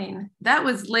healing, that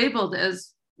was labeled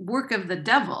as work of the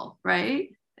devil, right?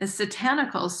 As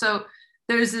satanical. So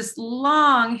there's this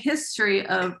long history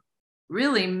of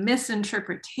really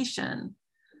misinterpretation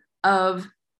of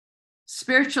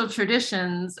spiritual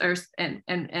traditions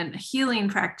and healing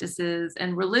practices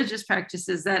and religious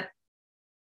practices that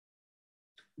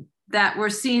were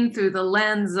seen through the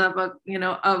lens of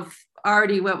of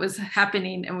already what was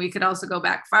happening. And we could also go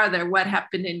back farther, what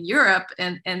happened in Europe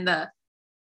and the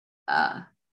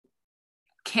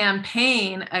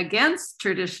campaign against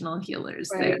traditional healers,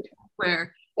 right, there,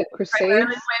 where the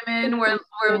primarily women were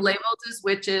labeled as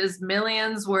witches,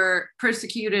 millions were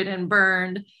persecuted and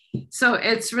burned. So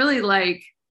it's really like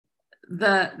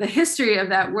the history of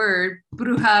that word,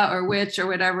 bruja or witch or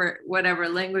whatever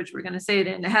language we're going to say it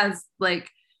in, it has like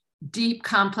deep,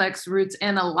 complex roots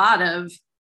and a lot of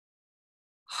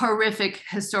horrific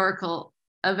historical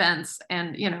events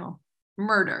and,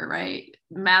 murder, right?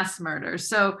 Mass murder.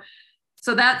 So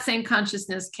that same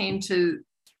consciousness came to,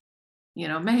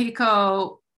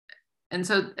 Mexico. And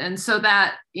so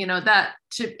that,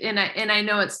 and I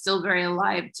know it's still very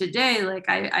alive today. Like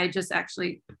I just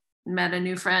actually met a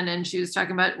new friend and she was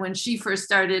talking about when she first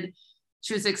started,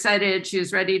 she was excited. She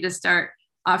was ready to start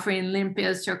offering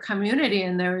limpias to her community.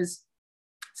 And there was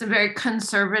some very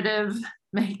conservative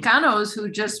Mexicanos who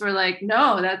just were like,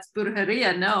 no, that's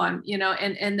brujeria. No, I'm,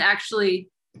 and actually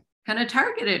kind of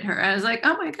targeted her. I was like,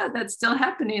 oh my God, that's still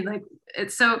happening. Like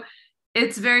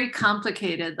it's very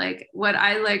complicated. Like what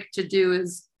I like to do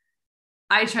is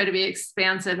I try to be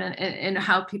expansive in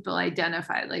how people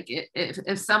identify. Like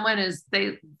if someone is,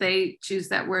 they choose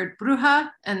that word bruja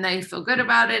and they feel good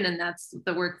about it and that's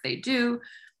the work they do,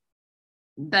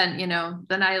 then,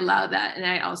 then I allow that. And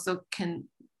I also can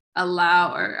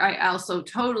allow, or I also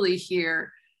totally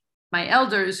hear my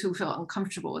elders who feel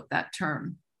uncomfortable with that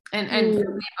term. And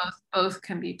for me, both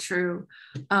can be true.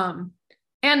 And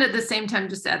at the same time,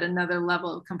 just add another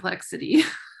level of complexity.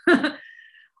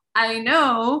 I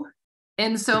know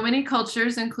in so many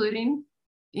cultures, including,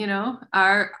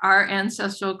 our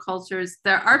ancestral cultures,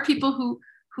 there are people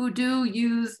who do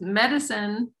use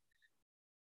medicine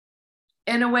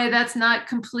in a way that's not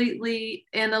completely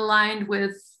aligned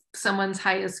with someone's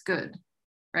highest good,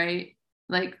 right?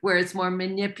 Like where it's more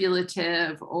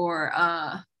manipulative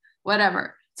or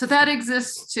whatever. So that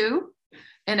exists too.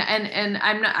 And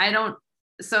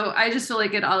so I just feel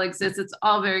like it all exists. It's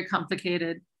all very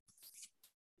complicated.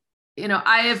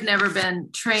 I have never been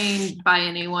trained by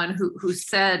anyone who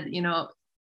said,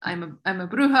 I'm a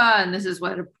bruja, and this is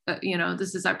what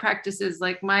this is our practices.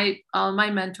 Like all my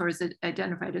mentors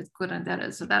identified as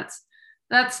curanderas, so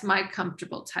that's my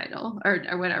comfortable title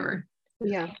or whatever.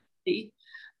 Yeah.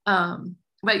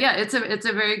 But yeah, it's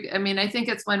a very, I think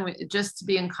it's when we just to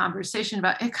be in conversation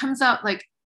about it comes out like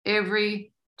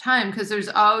every time, because there's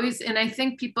always, and I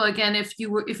think people, again, if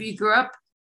you grew up,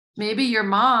 maybe your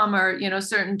mom or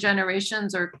certain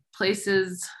generations or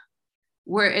places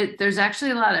where there's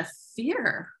actually a lot of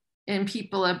fear in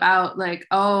people about like,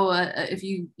 if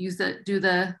you do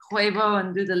the huevo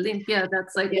and do the limpia,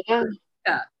 that's like,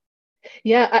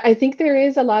 yeah. I think there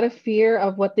is a lot of fear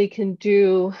of what they can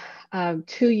do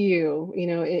to you,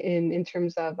 in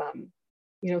terms of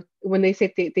when they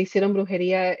say they hicieron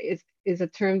brujeria is a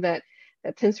term that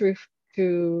tends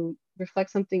to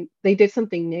reflect something, they did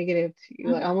something negative to you,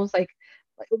 like, almost like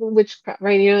witchcraft,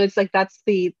 right? It's like that's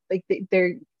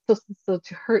they're so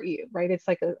to hurt you, right? It's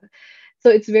like so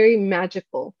it's very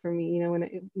magical for me,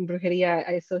 when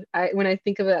brujeria, when I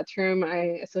think of that term,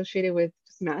 I associate it with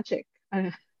just magic,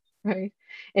 right?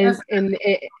 And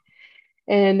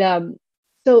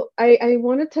so I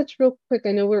want to touch real quick.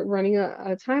 I know we're running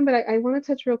out of time, but I want to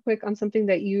touch real quick on something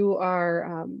that you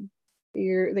are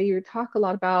that you talk a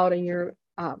lot about, and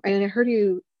and I heard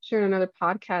you share on another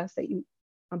podcast that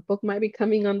a book might be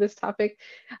coming on this topic,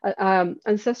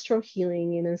 ancestral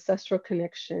healing and ancestral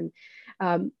connection.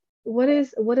 What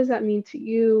does that mean to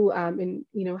you? And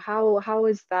how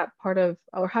is that part of,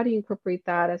 or how do you incorporate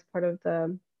that as part of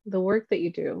the work that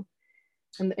you do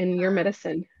in your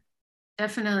medicine?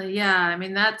 Definitely, yeah.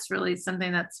 That's really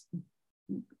something that's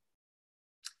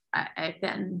I've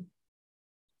been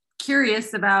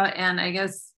curious about, and I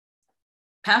guess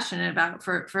passionate about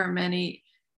for many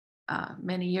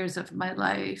years of my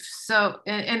life. So,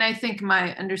 and I think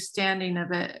my understanding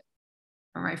of it,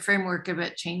 or my framework of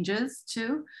it, changes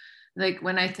too. Like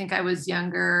when I think I was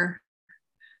younger,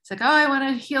 it's like, I want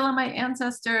to heal on my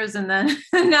ancestors. And then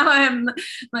now I'm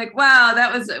like, wow,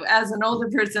 that was, as an older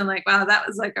person, like, wow, that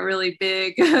was like a really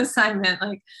big assignment.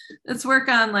 Like, let's work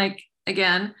on, like,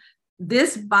 again,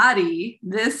 this body,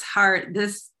 this heart,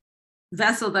 this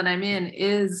vessel that I'm in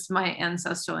is my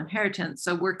ancestral inheritance.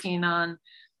 So working on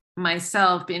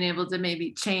myself, being able to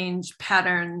maybe change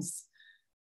patterns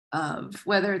of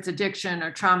whether it's addiction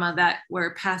or trauma that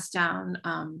were passed down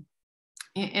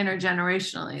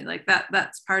intergenerationally, like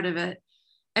that's part of it.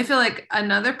 I feel like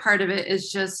another part of it is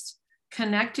just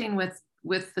connecting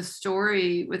with the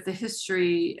story, with the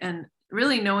history, and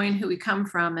really knowing who we come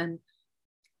from and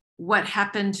what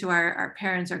happened to our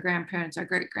parents, our grandparents, our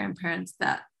great grandparents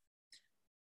that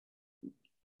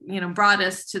brought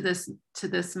us to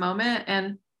this moment.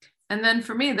 And then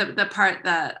for me, the part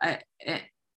that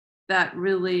that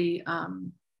really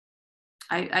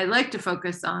I like to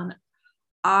focus on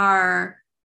are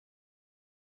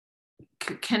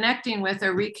connecting with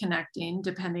or reconnecting,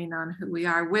 depending on who we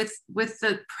are, with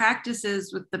the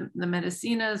practices, with the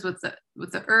medicinas, with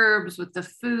the herbs, with the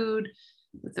food,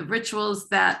 with the rituals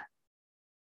that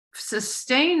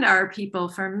sustained our people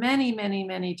for many, many,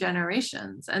 many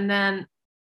generations. And then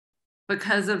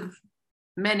because of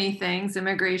many things,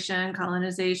 immigration,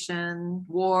 colonization,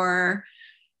 war,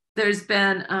 there's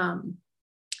been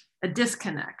a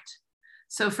disconnect.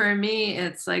 So for me,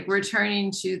 it's like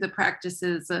returning to the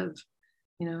practices of,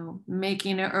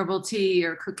 making a herbal tea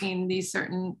or cooking these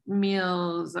certain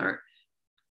meals or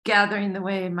gathering the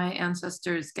way my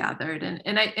ancestors gathered.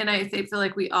 And I feel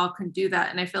like we all can do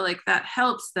that. And I feel like that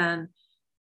helps then.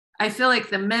 I feel like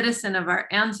the medicine of our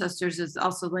ancestors is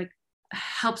also like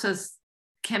helps us,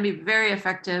 can be very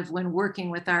effective when working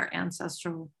with our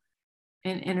ancestral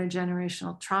and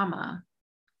intergenerational trauma,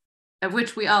 of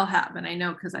which we all have. And I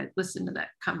know because I listened to that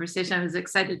conversation, I was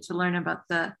excited to learn about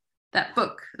that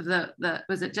book.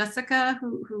 Was it Jessica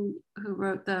who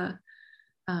wrote the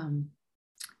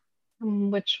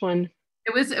which one?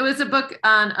 It was a book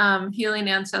on healing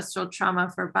ancestral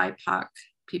trauma for BIPOC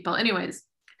people. Anyways,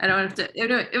 I don't have to.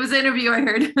 It was an interview I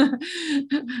heard.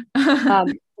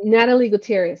 Natalie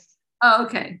Gutierrez. Oh,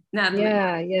 okay, Natalie.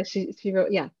 Yeah. She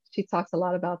wrote. Yeah, she talks a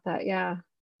lot about that. Yeah.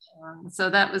 So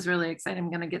that was really exciting. I'm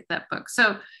going to get that book.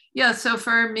 So yeah. So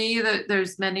for me,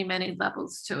 there's many, many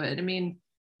levels to it.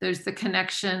 There's the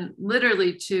connection,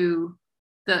 literally, to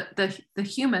the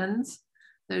humans.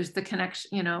 There's the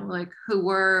connection, like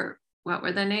what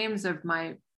were the names of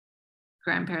my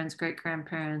grandparents, great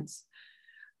grandparents,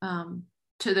 to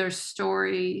their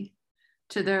story,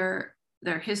 to their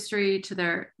history, to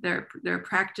their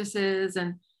practices.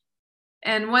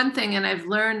 And one thing, and I've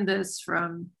learned this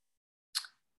from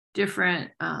different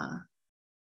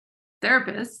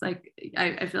therapists. Like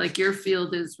I feel like your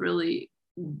field is really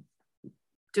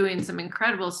doing some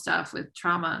incredible stuff with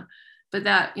trauma, but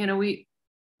that, you know, we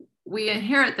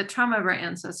inherit the trauma of our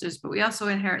ancestors, but we also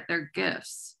inherit their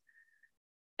gifts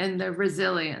and their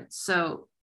resilience. So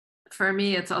for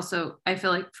me, it's also, I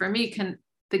feel like for me,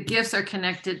 the gifts are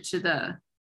connected to the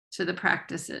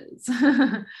practices,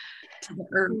 to the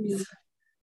herbs.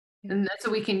 And so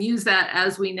we can use that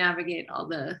as we navigate all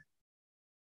the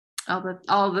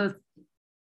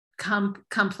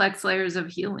complex layers of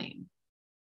healing.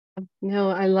 No,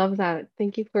 I love that.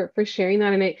 Thank you for sharing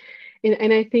that.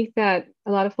 And I think that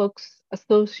a lot of folks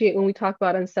associate when we talk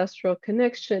about ancestral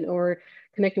connection or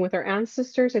connecting with our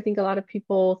ancestors, I think a lot of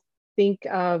people think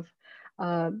of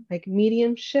like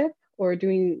mediumship or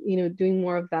doing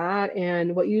more of that.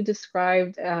 And what you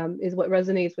described is what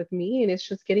resonates with me. And it's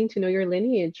just getting to know your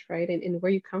lineage, right? And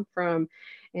where you come from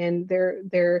and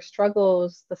their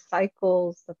struggles, the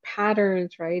cycles, the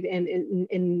patterns, right?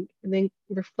 And then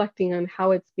reflecting on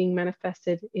how it's being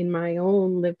manifested in my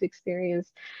own lived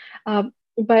experience.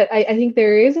 But I think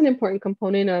there is an important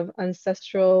component of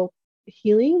ancestral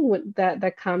healing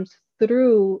that comes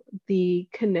through the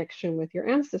connection with your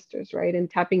ancestors, right? And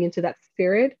tapping into that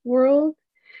spirit world.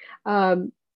 How,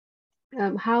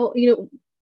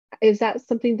 is that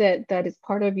something that is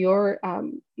part of your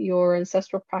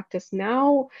ancestral practice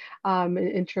now,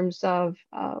 in terms of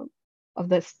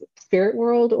the spirit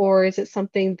world, or is it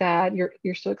something that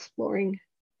you're still exploring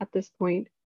at this point?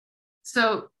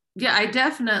 So yeah, I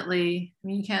definitely, I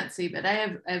mean, you can't see, but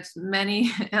I have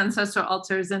many ancestral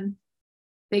altars, and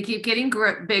they keep getting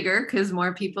bigger because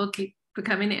more people keep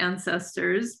becoming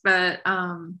ancestors. But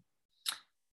I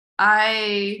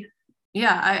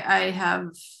have,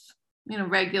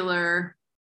 regular,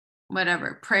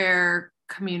 whatever, prayer,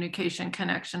 communication,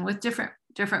 connection with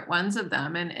different ones of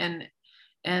them. And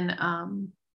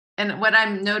what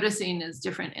I'm noticing is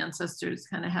different ancestors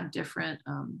kind of have different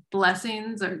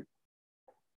blessings or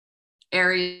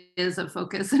areas of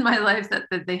focus in my life that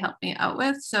they help me out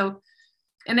with. So,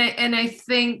 and I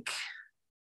think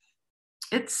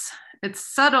it's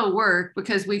subtle work,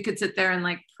 because we could sit there and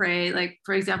like pray. Like,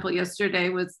 for example, yesterday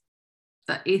was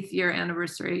the 8th year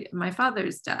anniversary of my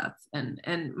father's death. And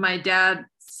my dad,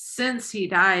 since he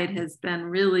died, has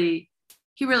been he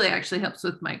really actually helps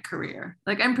with my career.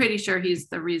 Like, I'm pretty sure he's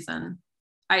the reason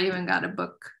I even got a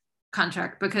book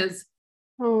contract, because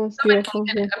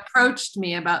someone approached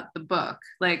me about the book.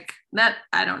 Like, that,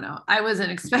 I don't know, I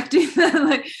wasn't expecting that.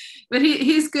 Like, but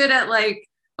he's good at like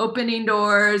opening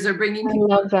doors or bringing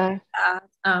people. I love that.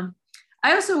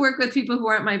 I also work with people who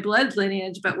aren't my blood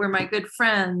lineage, but were my good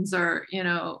friends or,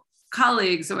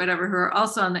 colleagues or whatever, who are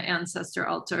also on the ancestor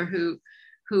altar,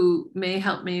 who may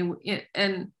help me.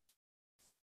 And,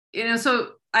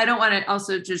 so I don't want to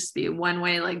also just be one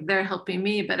way, like they're helping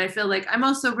me, but I feel like I'm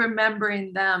also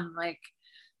remembering them, like,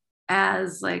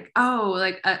 as like, oh,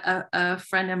 like a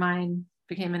friend of mine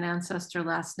became an ancestor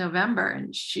last November,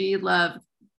 and she loved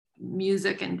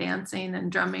music and dancing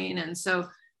and drumming. And so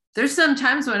there's some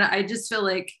times when I just feel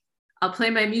like I'll play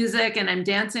my music and I'm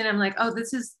dancing. I'm like, oh,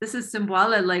 this is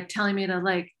Symbwala, like telling me to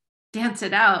like dance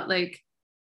it out. Like,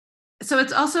 so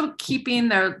it's also keeping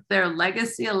their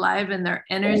legacy alive and their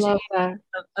energy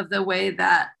of the way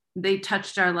that they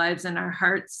touched our lives and our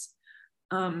hearts.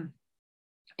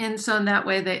 And so in that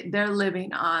way they're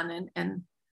living on. And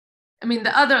I mean,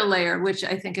 the other layer, which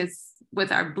I think is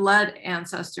with our blood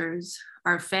ancestors,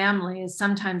 our family, is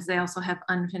sometimes they also have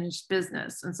unfinished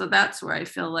business. And so that's where I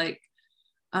feel like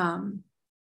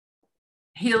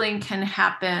healing can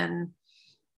happen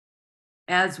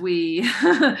as we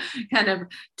kind of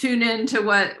tune into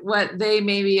what they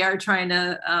maybe are trying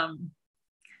to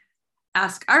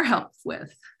ask our help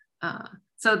with.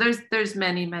 So there's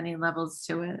many levels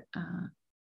to it.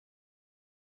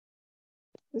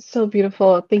 So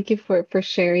beautiful. Thank you for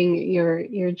sharing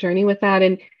your journey with that.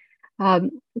 And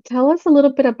tell us a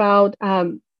little bit about,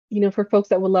 for folks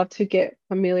that would love to get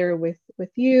familiar with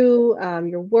you,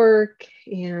 your work,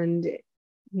 and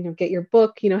get your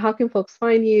book. How can folks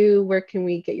find you? Where can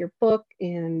we get your book?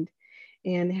 And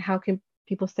how can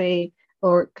people say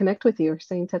or connect with you or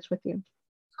stay in touch with you?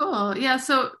 Cool. Yeah.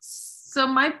 So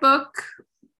my book,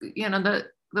 the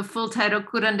full title,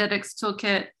 Curanderismo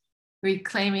Toolkit: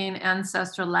 Reclaiming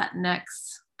Ancestral Latinx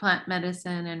Plant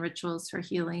Medicine and Rituals for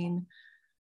Healing.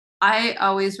 I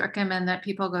always recommend that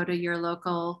people go to your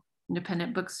local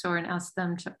independent bookstore and ask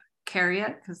them to carry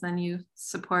it, because then you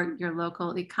support your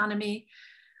local economy.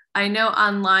 I know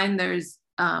online there's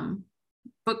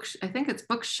I think it's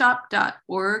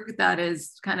bookshop.org, that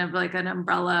is kind of like an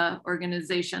umbrella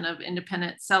organization of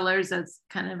independent sellers, as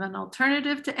kind of an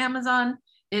alternative to Amazon.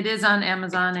 it is on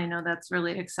Amazon. I know that's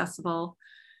really accessible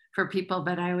for people,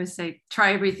 but I always say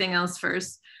try everything else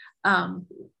first.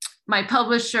 My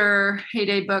publisher,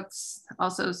 Heyday Books,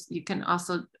 also you can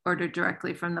also order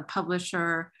directly from the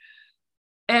publisher.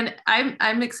 And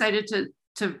I'm excited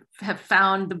to have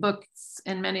found the books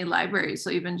in many libraries. So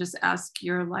even just ask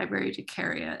your library to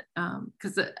carry it,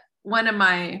 because one of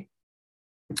my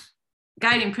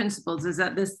guiding principles is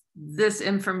that this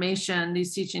information,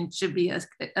 these teachings should be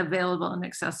available and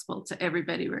accessible to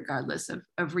everybody, regardless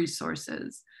of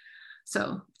resources.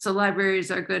 So libraries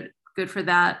are good for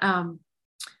that.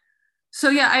 So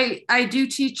yeah, I do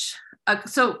teach.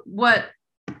 So what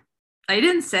I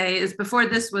didn't say is before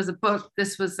this was a book,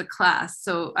 this was a class.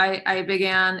 So I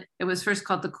began, it was first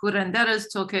called the Curanderas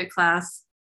Toolkit class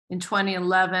in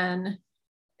 2011,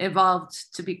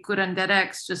 evolved to be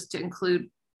Curanderex, just to include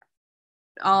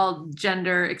all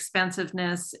gender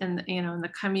expansiveness in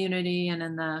the community and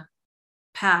in the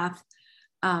path.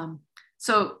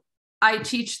 So I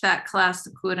teach that class,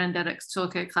 the Curanderex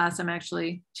Toolkit class. I'm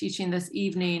actually teaching this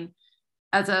evening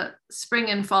as a spring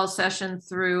and fall session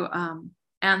through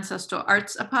Ancestral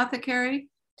Arts Apothecary,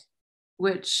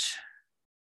 which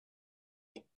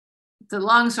the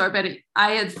long story, but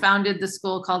I had founded the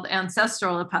school called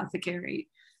Ancestral Apothecary,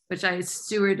 which I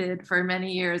stewarded for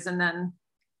many years, and then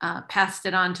passed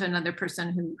it on to another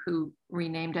person who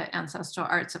renamed it Ancestral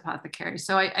Arts Apothecary.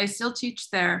 So I still teach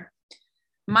there.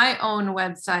 My own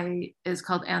website is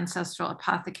called Ancestral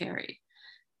Apothecary.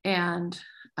 And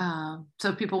so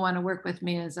if people want to work with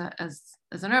me as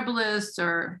an herbalist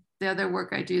or the other work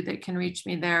I do, they can reach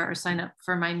me there or sign up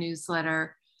for my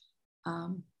newsletter.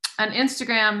 On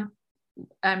Instagram,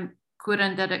 I'm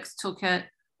Curanderex Toolkit,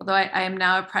 although I am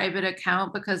now a private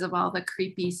account because of all the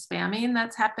creepy spamming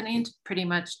that's happening to pretty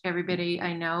much everybody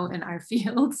I know in our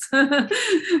fields.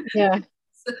 Yeah.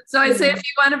 So I say, if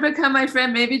you want to become my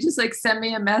friend, maybe just like send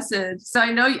me a message. So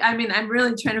I know, I mean, I'm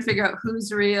really trying to figure out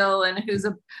who's real and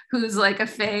who's like a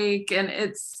fake.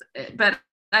 And but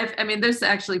I mean, there's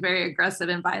actually very aggressive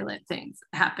and violent things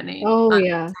happening. Oh,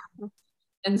 yeah.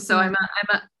 And so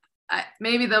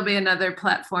maybe there'll be another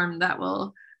platform that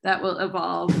will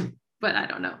evolve, but I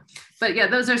don't know. But yeah,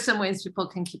 those are some ways people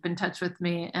can keep in touch with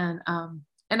me. And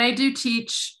I do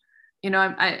teach,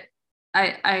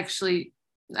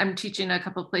 I'm teaching a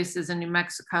couple places in New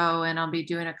Mexico, and I'll be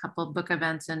doing a couple of book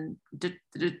events in the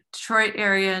Detroit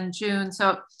area in June.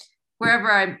 So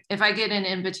wherever if I get an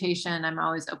invitation, I'm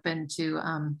always open to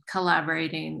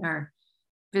collaborating or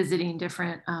visiting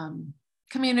different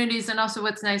communities. And also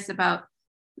what's nice about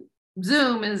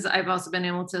Zoom is I've also been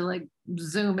able to like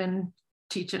Zoom and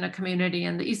teach in a community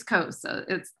in the East Coast. So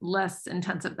it's less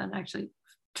intensive than actually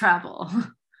travel.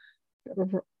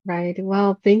 Right.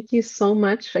 Well, thank you so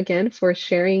much again for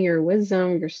sharing your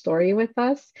wisdom, your story with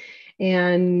us.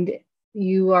 And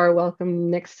you are welcome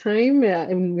next time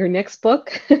in your next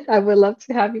book. I would love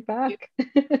to have you back.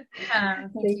 Yeah,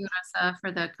 thank you, Rosa,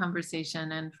 for the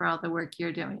conversation and for all the work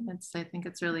you're doing. I think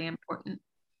it's really important.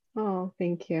 Oh,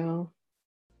 thank you.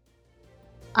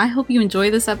 I hope you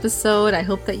enjoyed this episode. I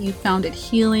hope that you found it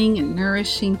healing and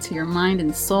nourishing to your mind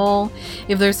and soul.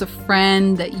 If there's a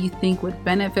friend that you think would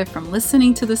benefit from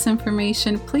listening to this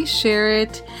information, please share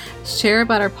it. Share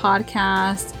about our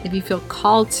podcast. If you feel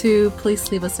called to,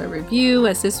 please leave us a review,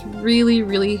 as this really,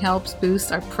 really helps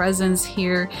boost our presence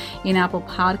here in Apple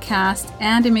Podcast,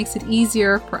 and it makes it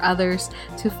easier for others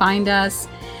to find us.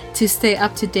 To stay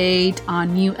up to date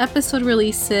on new episode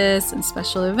releases and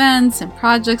special events and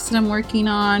projects that I'm working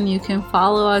on, you can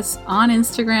follow us on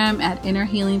Instagram at Inner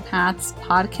Healing Paths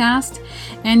Podcast,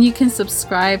 and you can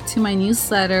subscribe to my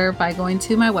newsletter by going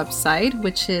to my website,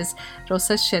 which is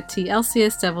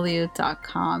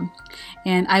rosachettilcsw.com,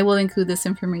 and I will include this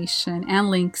information and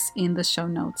links in the show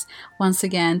notes. Once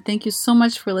again, thank you so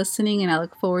much for listening, and I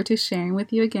look forward to sharing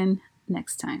with you again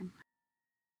next time.